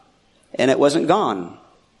 And it wasn't gone.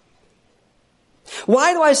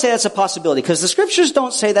 Why do I say that's a possibility? Because the scriptures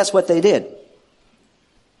don't say that's what they did.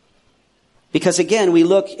 Because again, we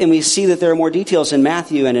look and we see that there are more details in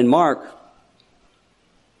Matthew and in Mark.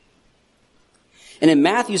 And in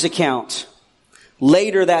Matthew's account,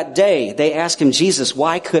 later that day, they ask him, Jesus,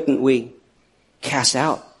 why couldn't we cast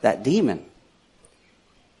out that demon.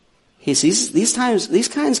 He says these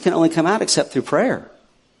kinds can only come out except through prayer.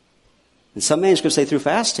 And some manuscripts say through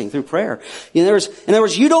fasting, through prayer. In other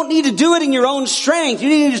words, you don't need to do it in your own strength. You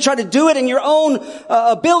need to try to do it in your own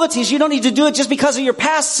abilities. You don't need to do it just because of your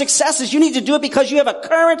past successes. You need to do it because you have a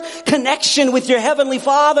current connection with your Heavenly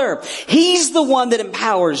Father. He's the one that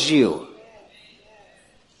empowers you.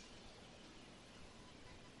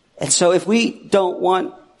 And so if we don't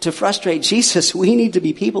want to frustrate Jesus, we need to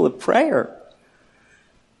be people of prayer.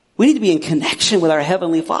 We need to be in connection with our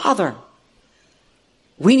Heavenly Father.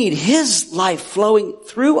 We need His life flowing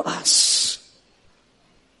through us.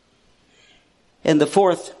 And the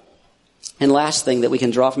fourth and last thing that we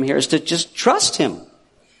can draw from here is to just trust Him.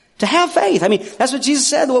 To have faith. I mean, that's what Jesus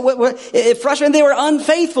said. It frustrated them. They were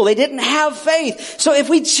unfaithful. They didn't have faith. So if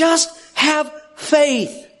we just have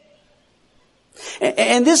faith.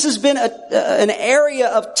 And this has been an area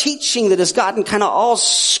of teaching that has gotten kind of all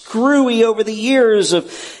screwy over the years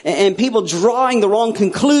and people drawing the wrong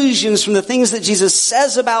conclusions from the things that Jesus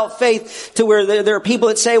says about faith, to where there are people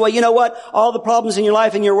that say, well, you know what? All the problems in your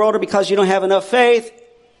life and your world are because you don't have enough faith.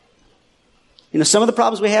 You know, some of the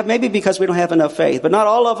problems we have may be because we don't have enough faith, but not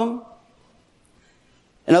all of them.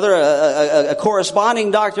 Another, a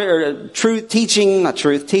corresponding doctrine or teaching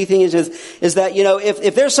is that, you know,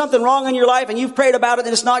 if there's something wrong in your life and you've prayed about it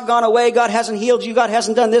and it's not gone away, God hasn't healed you, God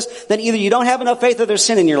hasn't done this, then either you don't have enough faith or there's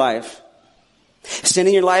sin in your life. Sin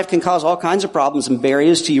in your life can cause all kinds of problems and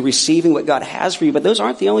barriers to you receiving what God has for you, but those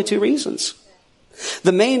aren't the only two reasons.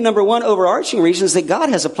 The main number one overarching reason is that God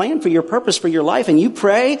has a plan for your purpose for your life, and you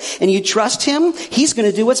pray and you trust Him, He's going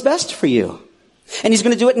to do what's best for you. And He's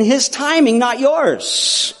going to do it in His timing, not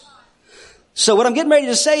yours. So what I'm getting ready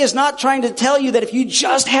to say is not trying to tell you that if you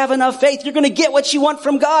just have enough faith, you're going to get what you want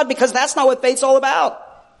from God, because that's not what faith's all about.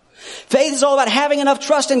 Faith is all about having enough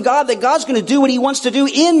trust in God that God's going to do what He wants to do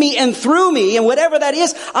in me and through me, and whatever that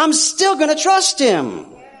is, I'm still going to trust Him.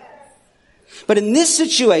 But in this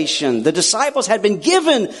situation, the disciples had been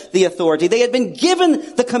given the authority. They had been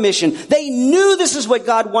given the commission. They knew this is what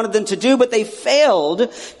God wanted them to do, but they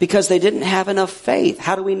failed because they didn't have enough faith.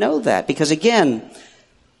 How do we know that? Because again,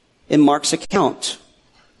 in Matthew's account,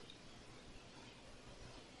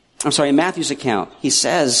 he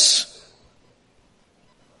says,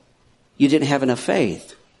 you didn't have enough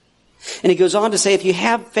faith. And he goes on to say, if you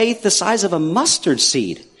have faith the size of a mustard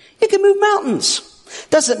seed, you can move mountains.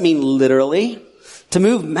 Doesn't mean literally. To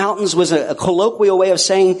move mountains was a colloquial way of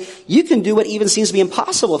saying you can do what even seems to be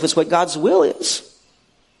impossible if it's what God's will is.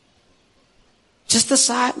 Just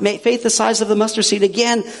faith the size of the mustard seed.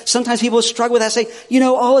 Again, sometimes people struggle with that, say,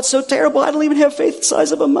 it's so terrible, I don't even have faith the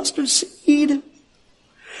size of a mustard seed.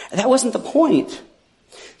 That wasn't the point.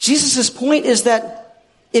 Jesus' point is that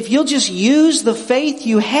if you'll just use the faith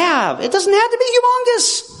you have, it doesn't have to be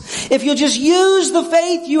humongous. If you'll just use the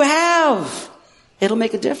faith you have, it'll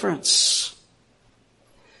make a difference.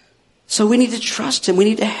 So we need to trust Him. We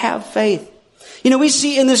need to have faith. We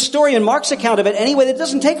see in this story, in Mark's account of it anyway, that it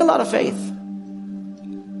doesn't take a lot of faith.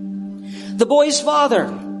 The boy's father,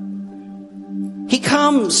 he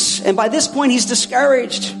comes, and by this point he's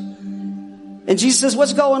discouraged. And Jesus says,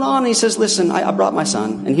 what's going on? And he says, listen, I brought my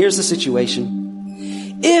son, and here's the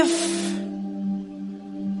situation. If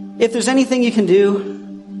there's anything you can do,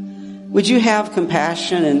 would you have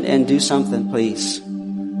compassion and do something, please?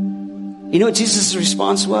 You know what Jesus'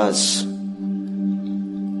 response was?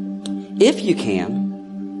 If you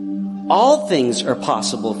can, all things are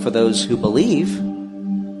possible for those who believe.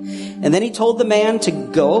 And then he told the man to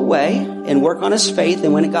go away and work on his faith,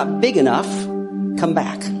 and when it got big enough, come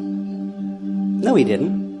back. No, he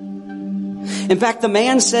didn't. In fact, the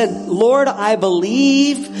man said, Lord, I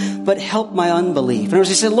believe, but help my unbelief. In other words,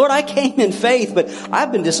 he said, Lord, I came in faith, but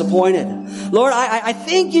I've been disappointed. Lord, I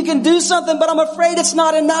think you can do something, but I'm afraid it's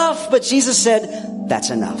not enough. But Jesus said, that's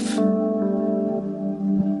enough.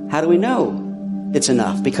 How do we know it's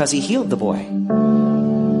enough? Because He healed the boy.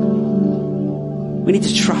 We need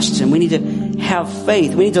to trust Him. We need to have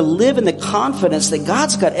faith. We need to live in the confidence that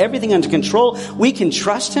God's got everything under control. We can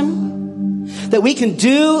trust Him. That we can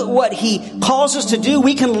do what He calls us to do.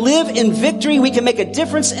 We can live in victory. We can make a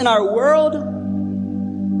difference in our world.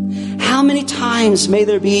 How many times may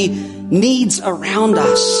there be needs around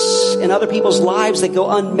us in other people's lives that go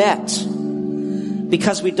unmet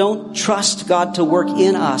because we don't trust God to work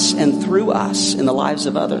in us and through us in the lives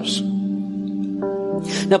of others?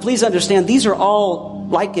 Now, please understand, these are all,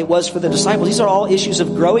 like it was for the disciples, these are all issues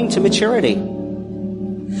of growing to maturity.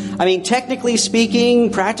 I mean, technically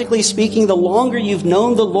speaking, practically speaking, the longer you've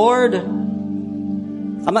known the Lord,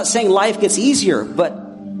 I'm not saying life gets easier, but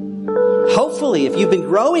Hopefully, if you've been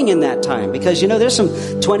growing in that time, because, there's some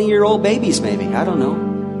 20-year-old babies maybe. I don't know.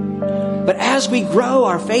 But as we grow,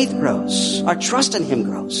 our faith grows. Our trust in Him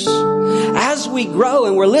grows. As we grow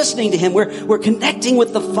and we're listening to Him, we're connecting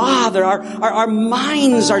with the Father. Our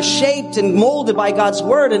minds are shaped and molded by God's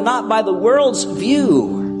Word and not by the world's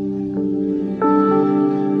view.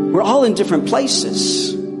 We're all in different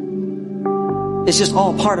places. It's just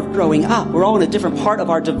all part of growing up. We're all in a different part of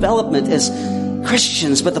our development as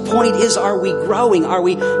Christians. But the point is, are we growing? Are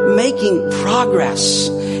we making progress?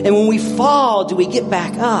 And when we fall, do we get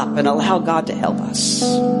back up and allow God to help us?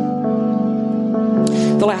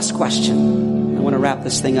 The last question. I want to wrap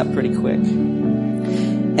this thing up pretty quick.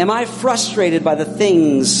 Am I frustrated by the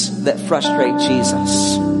things that frustrate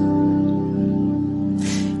Jesus?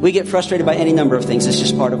 We get frustrated by any number of things. It's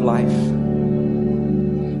just part of life.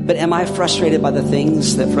 But am I frustrated by the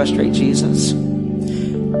things that frustrate Jesus?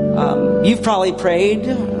 You've probably prayed,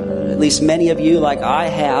 at least many of you, like I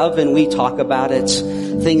have, and we talk about it.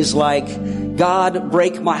 Things like, God,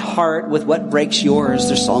 break my heart with what breaks yours.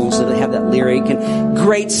 There's songs that have that lyric, and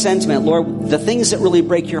great sentiment. Lord, the things that really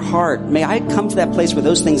break your heart, may I come to that place where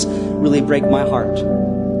those things really break my heart.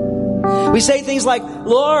 We say things like,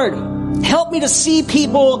 Lord, help me to see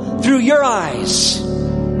people through your eyes,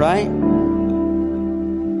 right?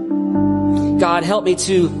 God, help me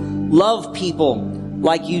to love people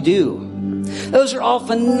like you do. Those are all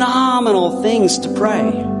phenomenal things to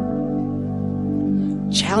pray.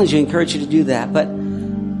 Challenge you, encourage you to do that. But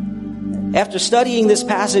after studying this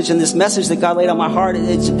passage and this message that God laid on my heart,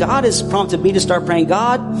 God has prompted me to start praying,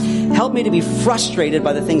 God, help me to be frustrated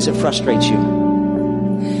by the things that frustrate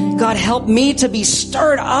you. God, help me to be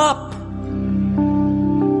stirred up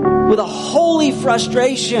with a holy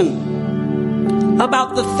frustration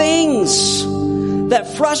about the things that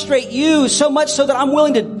frustrate you, so much so that I'm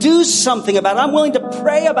willing to do something about it. I'm willing to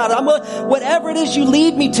pray about it. Whatever it is you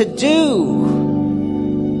lead me to do.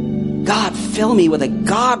 God, fill me with a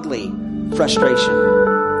godly frustration.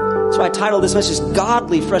 So I titled this message,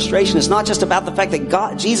 Godly Frustration. It's not just about the fact that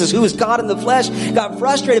God, Jesus, who is God in the flesh, got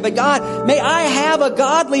frustrated, but God, may I have a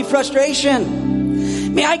godly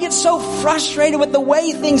frustration. May I get so frustrated with the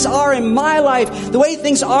way things are in my life, the way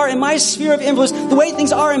things are in my sphere of influence, the way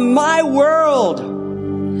things are in my world,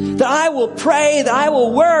 that I will pray, that I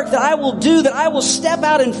will work, that I will do, that I will step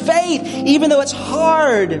out in faith, even though it's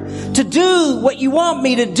hard to do what you want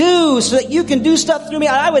me to do so that you can do stuff through me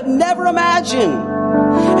I would never imagine.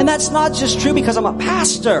 And that's not just true because I'm a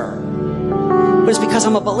pastor, but it's because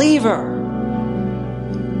I'm a believer.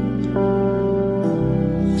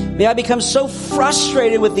 May I become so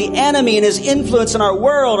frustrated with the enemy and his influence in our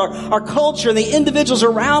world, our culture, and the individuals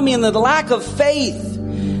around me, and the lack of faith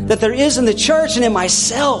that there is in the church and in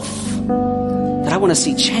myself, that I want to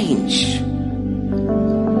see change.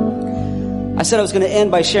 I said I was going to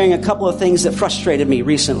end by sharing a couple of things that frustrated me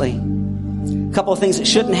recently. A couple of things that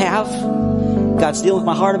shouldn't have. God's dealing with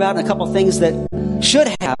my heart about, and a couple of things that should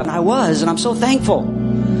have. And I was, and I'm so thankful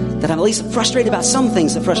that I'm at least frustrated about some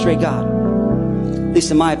things that frustrate God. At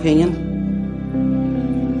least in my opinion.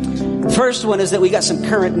 The first one is that we got some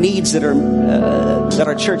current needs that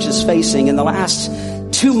our church is facing. In the last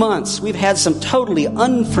 2 months, we've had some totally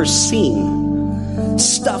unforeseen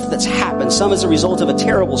stuff that's happened. Some as a result of a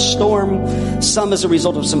terrible storm. Some as a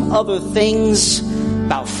result of some other things.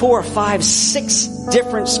 About 4, 5, 6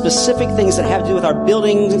 different specific things that have to do with our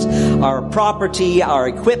buildings, our property, our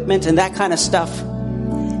equipment, and that kind of stuff.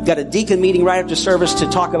 Got a deacon meeting right after service to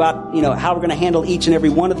talk about, how we're going to handle each and every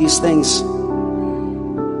one of these things.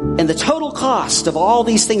 And the total cost of all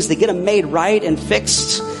these things to get them made right and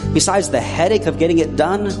fixed, besides the headache of getting it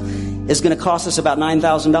done, is going to cost us about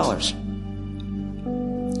 $9,000.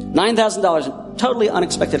 $9,000 in totally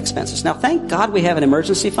unexpected expenses. Now, thank God we have an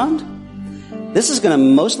emergency fund. This is going to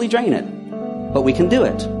mostly drain it, but we can do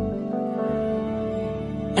it.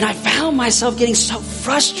 And I found myself getting so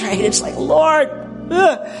frustrated. It's like, Lord.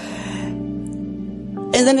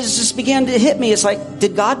 And then it just began to hit me. It's like,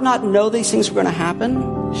 did God not know these things were going to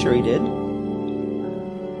happen? Sure He did.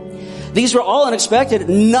 These were all unexpected.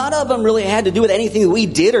 None of them really had to do with anything that we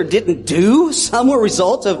did or didn't do. Some were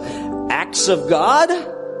results of acts of God.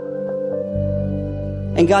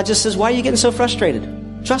 And God just says, why are you getting so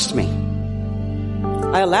frustrated? Trust me.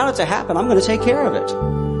 I allowed it to happen. I'm going to take care of it.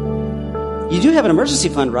 You do have an emergency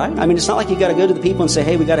fund, right? I mean, it's not like you got to go to the people and say,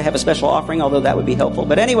 hey, we got to have a special offering, although that would be helpful.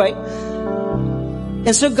 But anyway,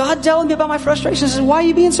 and so God telling me about my frustration says, why are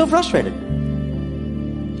you being so frustrated?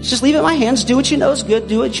 Just leave it in my hands. Do what you know is good.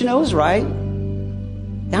 Do what you know is right.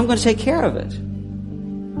 And I'm going to take care of it.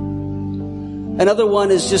 Another one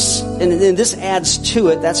is just, and this adds to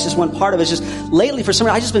it, that's just one part of it, is just lately for some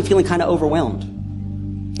reason, I've just been feeling kind of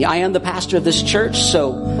overwhelmed. Yeah, I am the pastor of this church,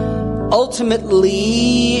 so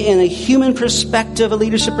ultimately, in a human perspective, a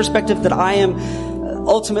leadership perspective, that I am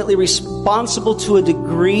ultimately responsible to a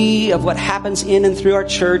degree of what happens in and through our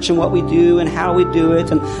church and what we do and how we do it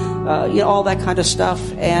and all that kind of stuff.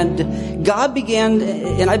 And God began,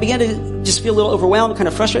 and I began to just feel a little overwhelmed, kind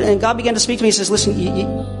of frustrated, and God began to speak to me. He says, listen,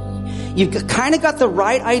 you've kind of got the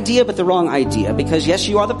right idea, but the wrong idea, because yes,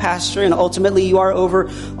 you are the pastor and ultimately you are over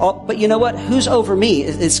all, but you know what? Who's over me?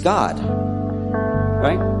 It's God,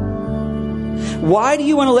 right? Why do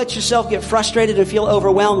you want to let yourself get frustrated and feel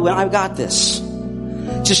overwhelmed when I've got this?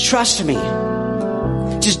 Just trust me.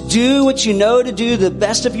 Just do what you know to do, the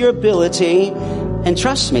best of your ability, and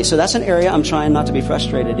trust me. So that's an area I'm trying not to be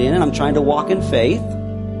frustrated in, and I'm trying to walk in faith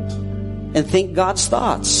and think God's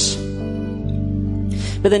thoughts.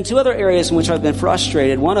 But then two other areas in which I've been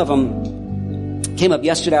frustrated. One of them came up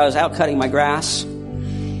yesterday. I was out cutting my grass,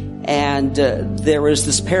 and there was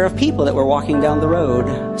this pair of people that were walking down the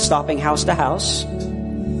road, stopping house to house.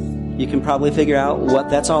 You can probably figure out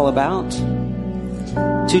what that's all about.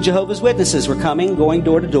 Two Jehovah's Witnesses were coming, going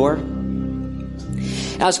door to door.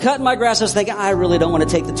 I was cutting my grass. I was thinking, I really don't want to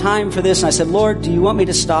take the time for this. And I said, Lord, do you want me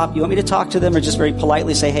to stop? You want me to talk to them, or just very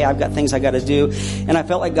politely say, hey, I've got things I got to do? And I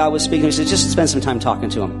felt like God was speaking to me. He said, just spend some time talking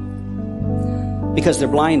to them, because they're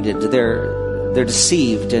blinded. They're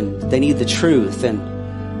deceived, and they need the truth. And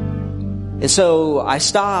so I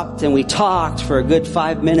stopped, and we talked for a good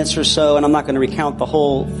 5 minutes or so. And I'm not going to recount the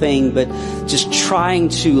whole thing, but just trying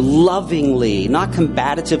to lovingly, not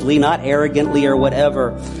combatively, not arrogantly or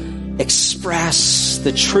whatever, express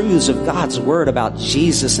the truths of God's word about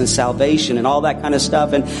Jesus and salvation and all that kind of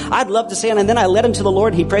stuff. And I'd love to say, and then I led him to the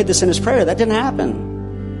Lord. He prayed this in his prayer. That didn't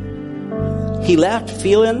happen. He left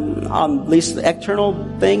feeling, at least the external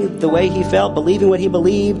thing, the way he felt, believing what he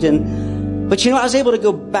believed. But I was able to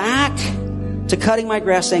go back to cutting my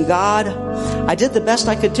grass saying, God, I did the best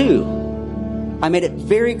I could do. I made it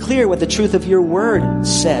very clear what the truth of your word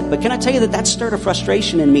said. But can I tell you that stirred a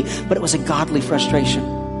frustration in me, but it was a godly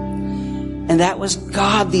frustration. And that was,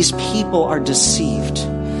 God, these people are deceived.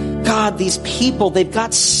 God, these people, they've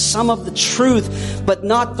got some of the truth, but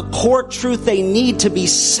not the core truth they need to be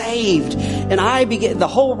saved. And the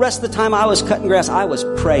whole rest of the time I was cutting grass, I was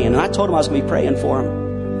praying. And I told him I was going to be praying for him.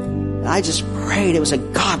 And I just prayed. It was a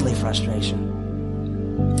godly frustration.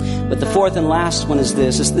 But the fourth and last one is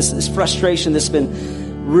this frustration that's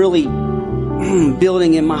been really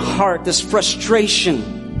building in my heart, this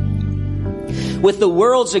frustration with the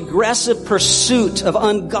world's aggressive pursuit of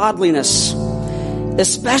ungodliness,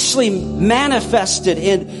 especially manifested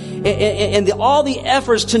in all the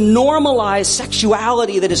efforts to normalize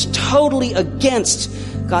sexuality that is totally against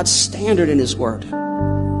God's standard in his word.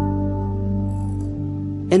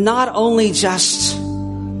 And not only just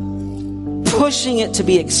pushing it to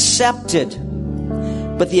be accepted,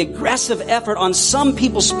 but the aggressive effort on some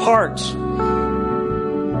people's part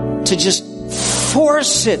to just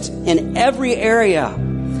force it in every area,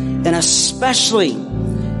 and especially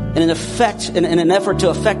in an effort to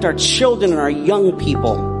affect our children and our young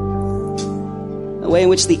people. The way in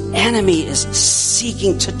which the enemy is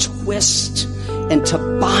seeking to twist and to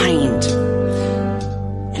bind.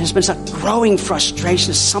 And there's been such growing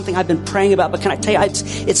frustration. It's something I've been praying about. But can I tell you,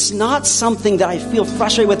 it's not something that I feel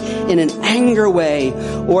frustrated with in an anger way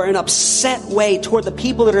or an upset way toward the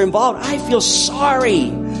people that are involved. I feel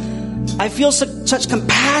sorry. I feel such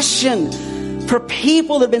compassion for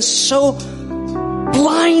people that have been so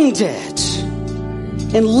blinded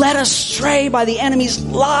and led astray by the enemy's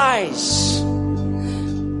lies.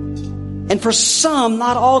 And for some,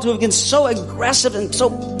 not all, to have been so aggressive and so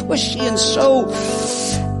pushy and so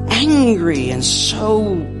angry and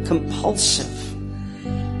so compulsive.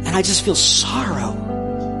 And I just feel sorrow.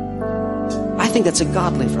 I think that's a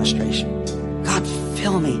godly frustration. God,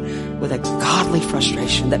 fill me with a godly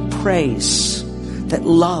frustration that prays, that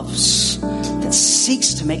loves, that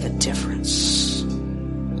seeks to make a difference.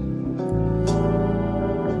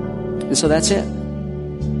 And so that's it.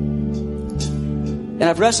 And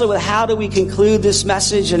I've wrestled with how do we conclude this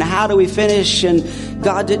message and how do we finish, and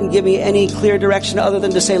God didn't give me any clear direction other than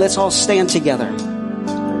to say, let's all stand together.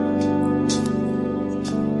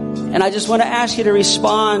 And I just want to ask you to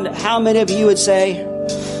respond. How many of you would say,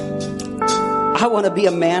 I want to be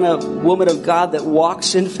a man or woman of God that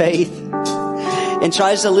walks in faith and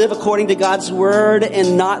tries to live according to God's word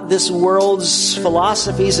and not this world's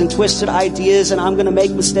philosophies and twisted ideas, and I'm going to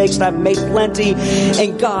make mistakes, and I've made plenty,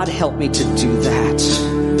 and God help me to do that.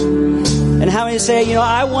 And how many you say,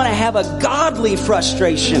 I want to have a godly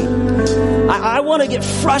frustration. I want to get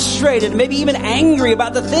frustrated, maybe even angry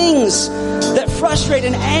about the things that frustrate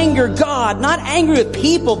and anger God. Not angry with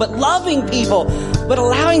people, but loving people, but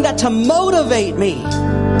allowing that to motivate me.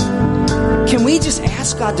 Can we just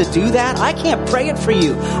ask God to do that? I can't pray it for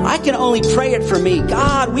you. I can only pray it for me.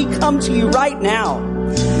 God, we come to you right now.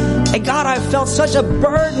 And God, I've felt such a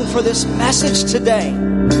burden for this message today.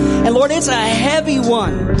 And Lord, it's a heavy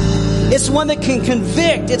one. It's one that can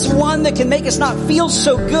convict. It's one that can make us not feel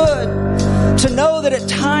so good. To know that at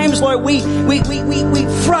times, Lord, we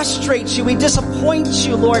frustrate you. We disappoint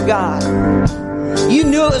you, Lord God. You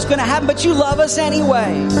knew it was going to happen, but you love us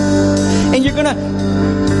anyway. And you're going to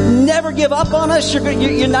never give up on us.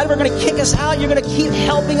 You're never going to kick us out. You're going to keep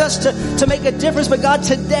helping us to make a difference. But God,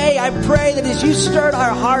 today I pray that as you stirred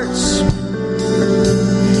our hearts,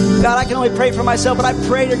 God, I can only pray for myself, but I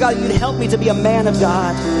pray, dear God, you'd help me to be a man of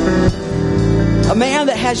God. A man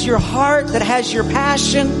that has your heart, that has your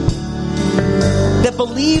passion, that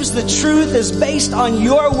believes the truth is based on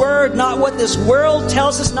your word, not what this world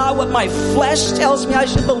tells us, not what my flesh tells me I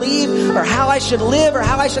should believe, or how I should live, or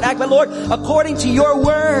how I should act. But Lord, according to your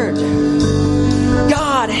word,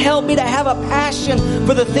 God, help me to have a passion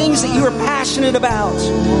for the things that you are passionate about.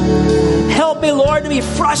 Help me, Lord, to be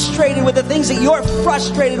frustrated with the things that you're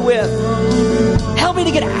frustrated with. Help me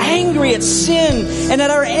to get angry at sin and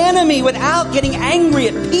at our enemy without getting angry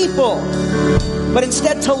at people, but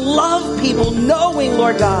instead to love people, knowing,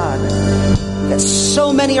 Lord God, that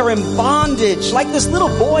so many are in bondage, like this little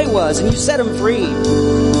boy was, and you set him free.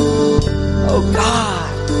 Oh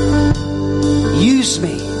God, use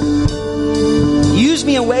me. Use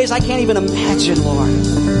me in ways I can't even imagine, Lord.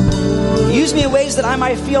 Use me in ways that I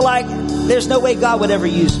might feel like there's no way God would ever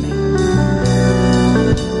use me.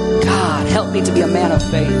 God, help me to be a man of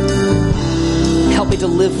faith. Help me to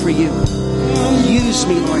live for you. Use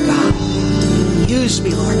me, Lord God. Use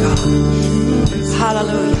me, Lord God.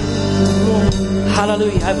 Hallelujah.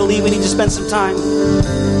 Hallelujah. I believe we need to spend some time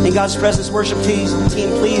in God's presence. Worship team,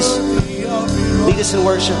 please lead us in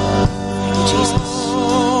worship. Thank you, Jesus.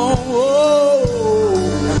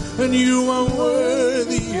 And you are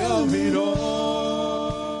worthy of it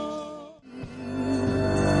all.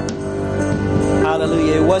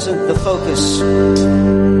 Hallelujah. It wasn't the focus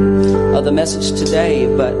of the message today,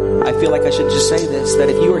 but I feel like I should just say this, that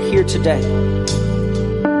if you are here today,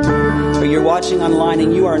 or you're watching online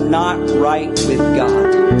and you are not right with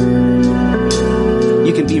God,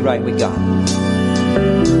 you can be right with God.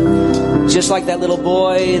 Just like that little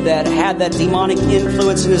boy that had that demonic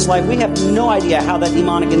influence in his life, we have no idea how that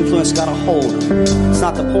demonic influence got a hold. It's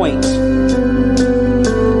not the point.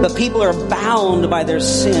 But people are bound by their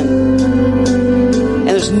sin. And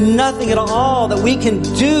there's nothing at all that we can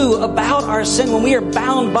do about our sin when we are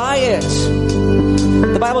bound by it.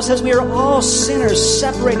 The Bible says we are all sinners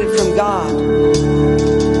separated from God.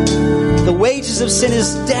 The wages of sin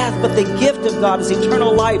is death, but the gift of God is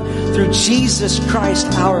eternal life through Jesus Christ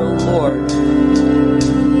our Lord.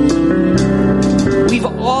 We've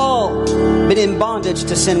all been in bondage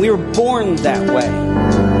to sin. We were born that way.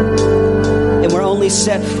 And we're only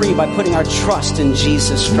set free by putting our trust in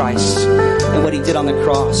Jesus Christ and what He did on the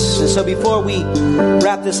cross. And so before we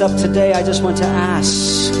wrap this up today, I just want to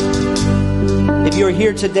ask, if you're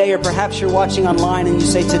here today, or perhaps you're watching online and you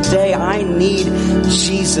say, today I need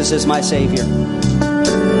Jesus as my Savior.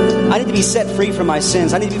 I need to be set free from my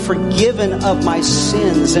sins. I need to be forgiven of my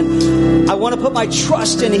sins. And I want to put my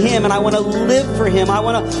trust in Him, and I want to live for Him. I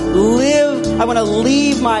want to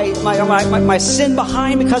leave my sin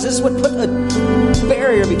behind, because it's what put a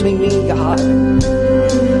barrier between me and God.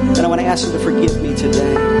 And I want to ask Him to forgive me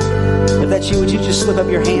today. If that's you, would you just slip up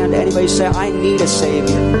your hand? Anybody say, I need a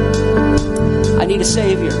Savior. I need a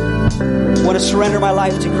Savior. I want to surrender my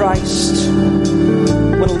life to Christ.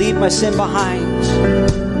 I want to leave my sin behind.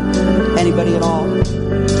 Anybody at all?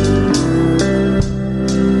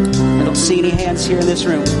 I don't see any hands here in this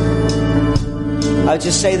room. I would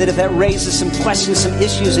just say that if that raises some questions, some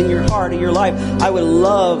issues in your heart or your life, I would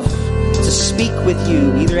love to speak with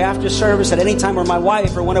you, either after service, at any time, or my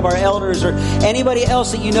wife, or one of our elders, or anybody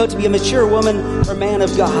else that you know to be a mature woman or man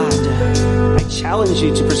of God. I challenge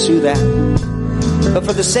you to pursue that. But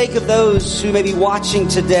for the sake of those who may be watching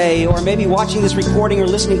today, or maybe watching this recording or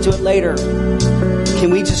listening to it later,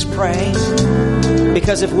 can we just pray?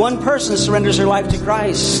 Because if one person surrenders their life to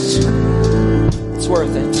Christ, it's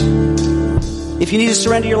worth it. If you need to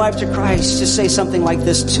surrender your life to Christ, just say something like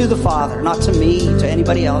this to the Father, not to me, to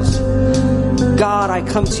anybody else. God, I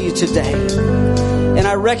come to you today, and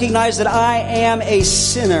I recognize that I am a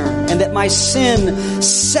sinner, and that my sin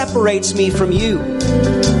separates me from you.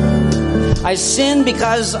 I I sin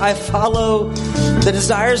because I follow the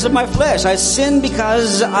desires of my flesh. I sin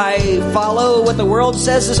because I follow what the world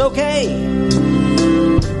says is okay.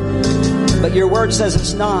 But your word says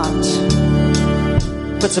it's not.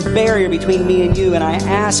 Puts a barrier between me and you, and I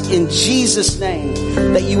ask in Jesus' name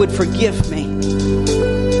that you would forgive me.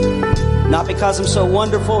 Not because I'm so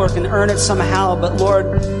wonderful or can earn it somehow, but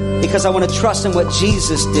Lord, because I want to trust in what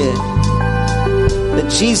Jesus did. That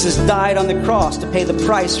Jesus died on the cross to pay the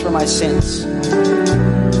price for my sins.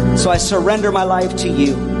 So I surrender my life to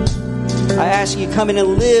you. I ask you come in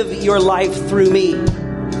and live your life through me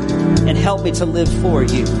and help me to live for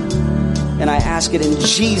you. And I ask it in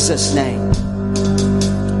Jesus' name.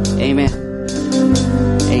 Amen.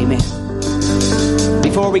 Amen.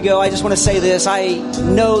 Before we go, I just want to say this. I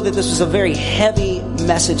know that this was a very heavy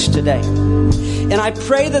message today. And I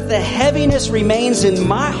pray that the heaviness remains in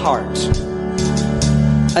my heart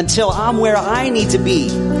until I'm where I need to be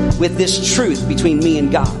with this truth between me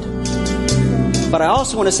and God. But I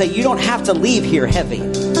also want to say you don't have to leave here heavy.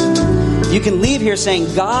 You can leave here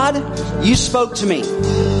saying, God, you spoke to me.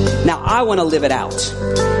 Now I want to live it out.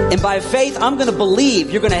 And by faith, I'm going to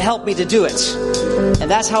believe you're going to help me to do it. And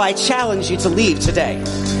that's how I challenge you to leave today.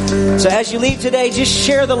 So as you leave today, just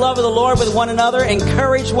share the love of the Lord with one another.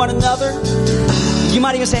 Encourage one another. You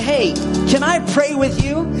might even say, hey, can I pray with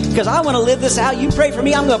you? Because I want to live this out. You pray for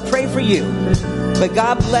me, I'm going to pray for you. But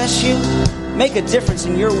God bless you. Make a difference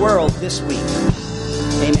in your world this week.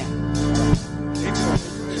 Amen.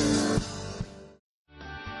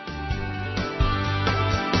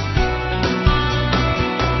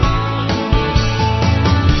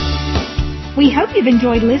 We hope you've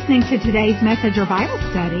enjoyed listening to today's message or Bible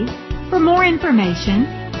study. For more information,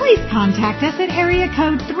 please contact us at area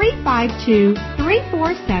code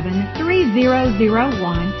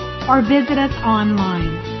 352-347-3001 or visit us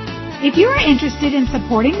online. If you are interested in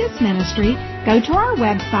supporting this ministry, go to our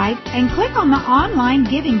website and click on the Online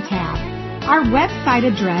Giving tab. Our website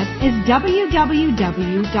address is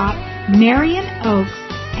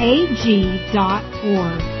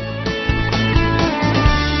www.marionoaksag.org.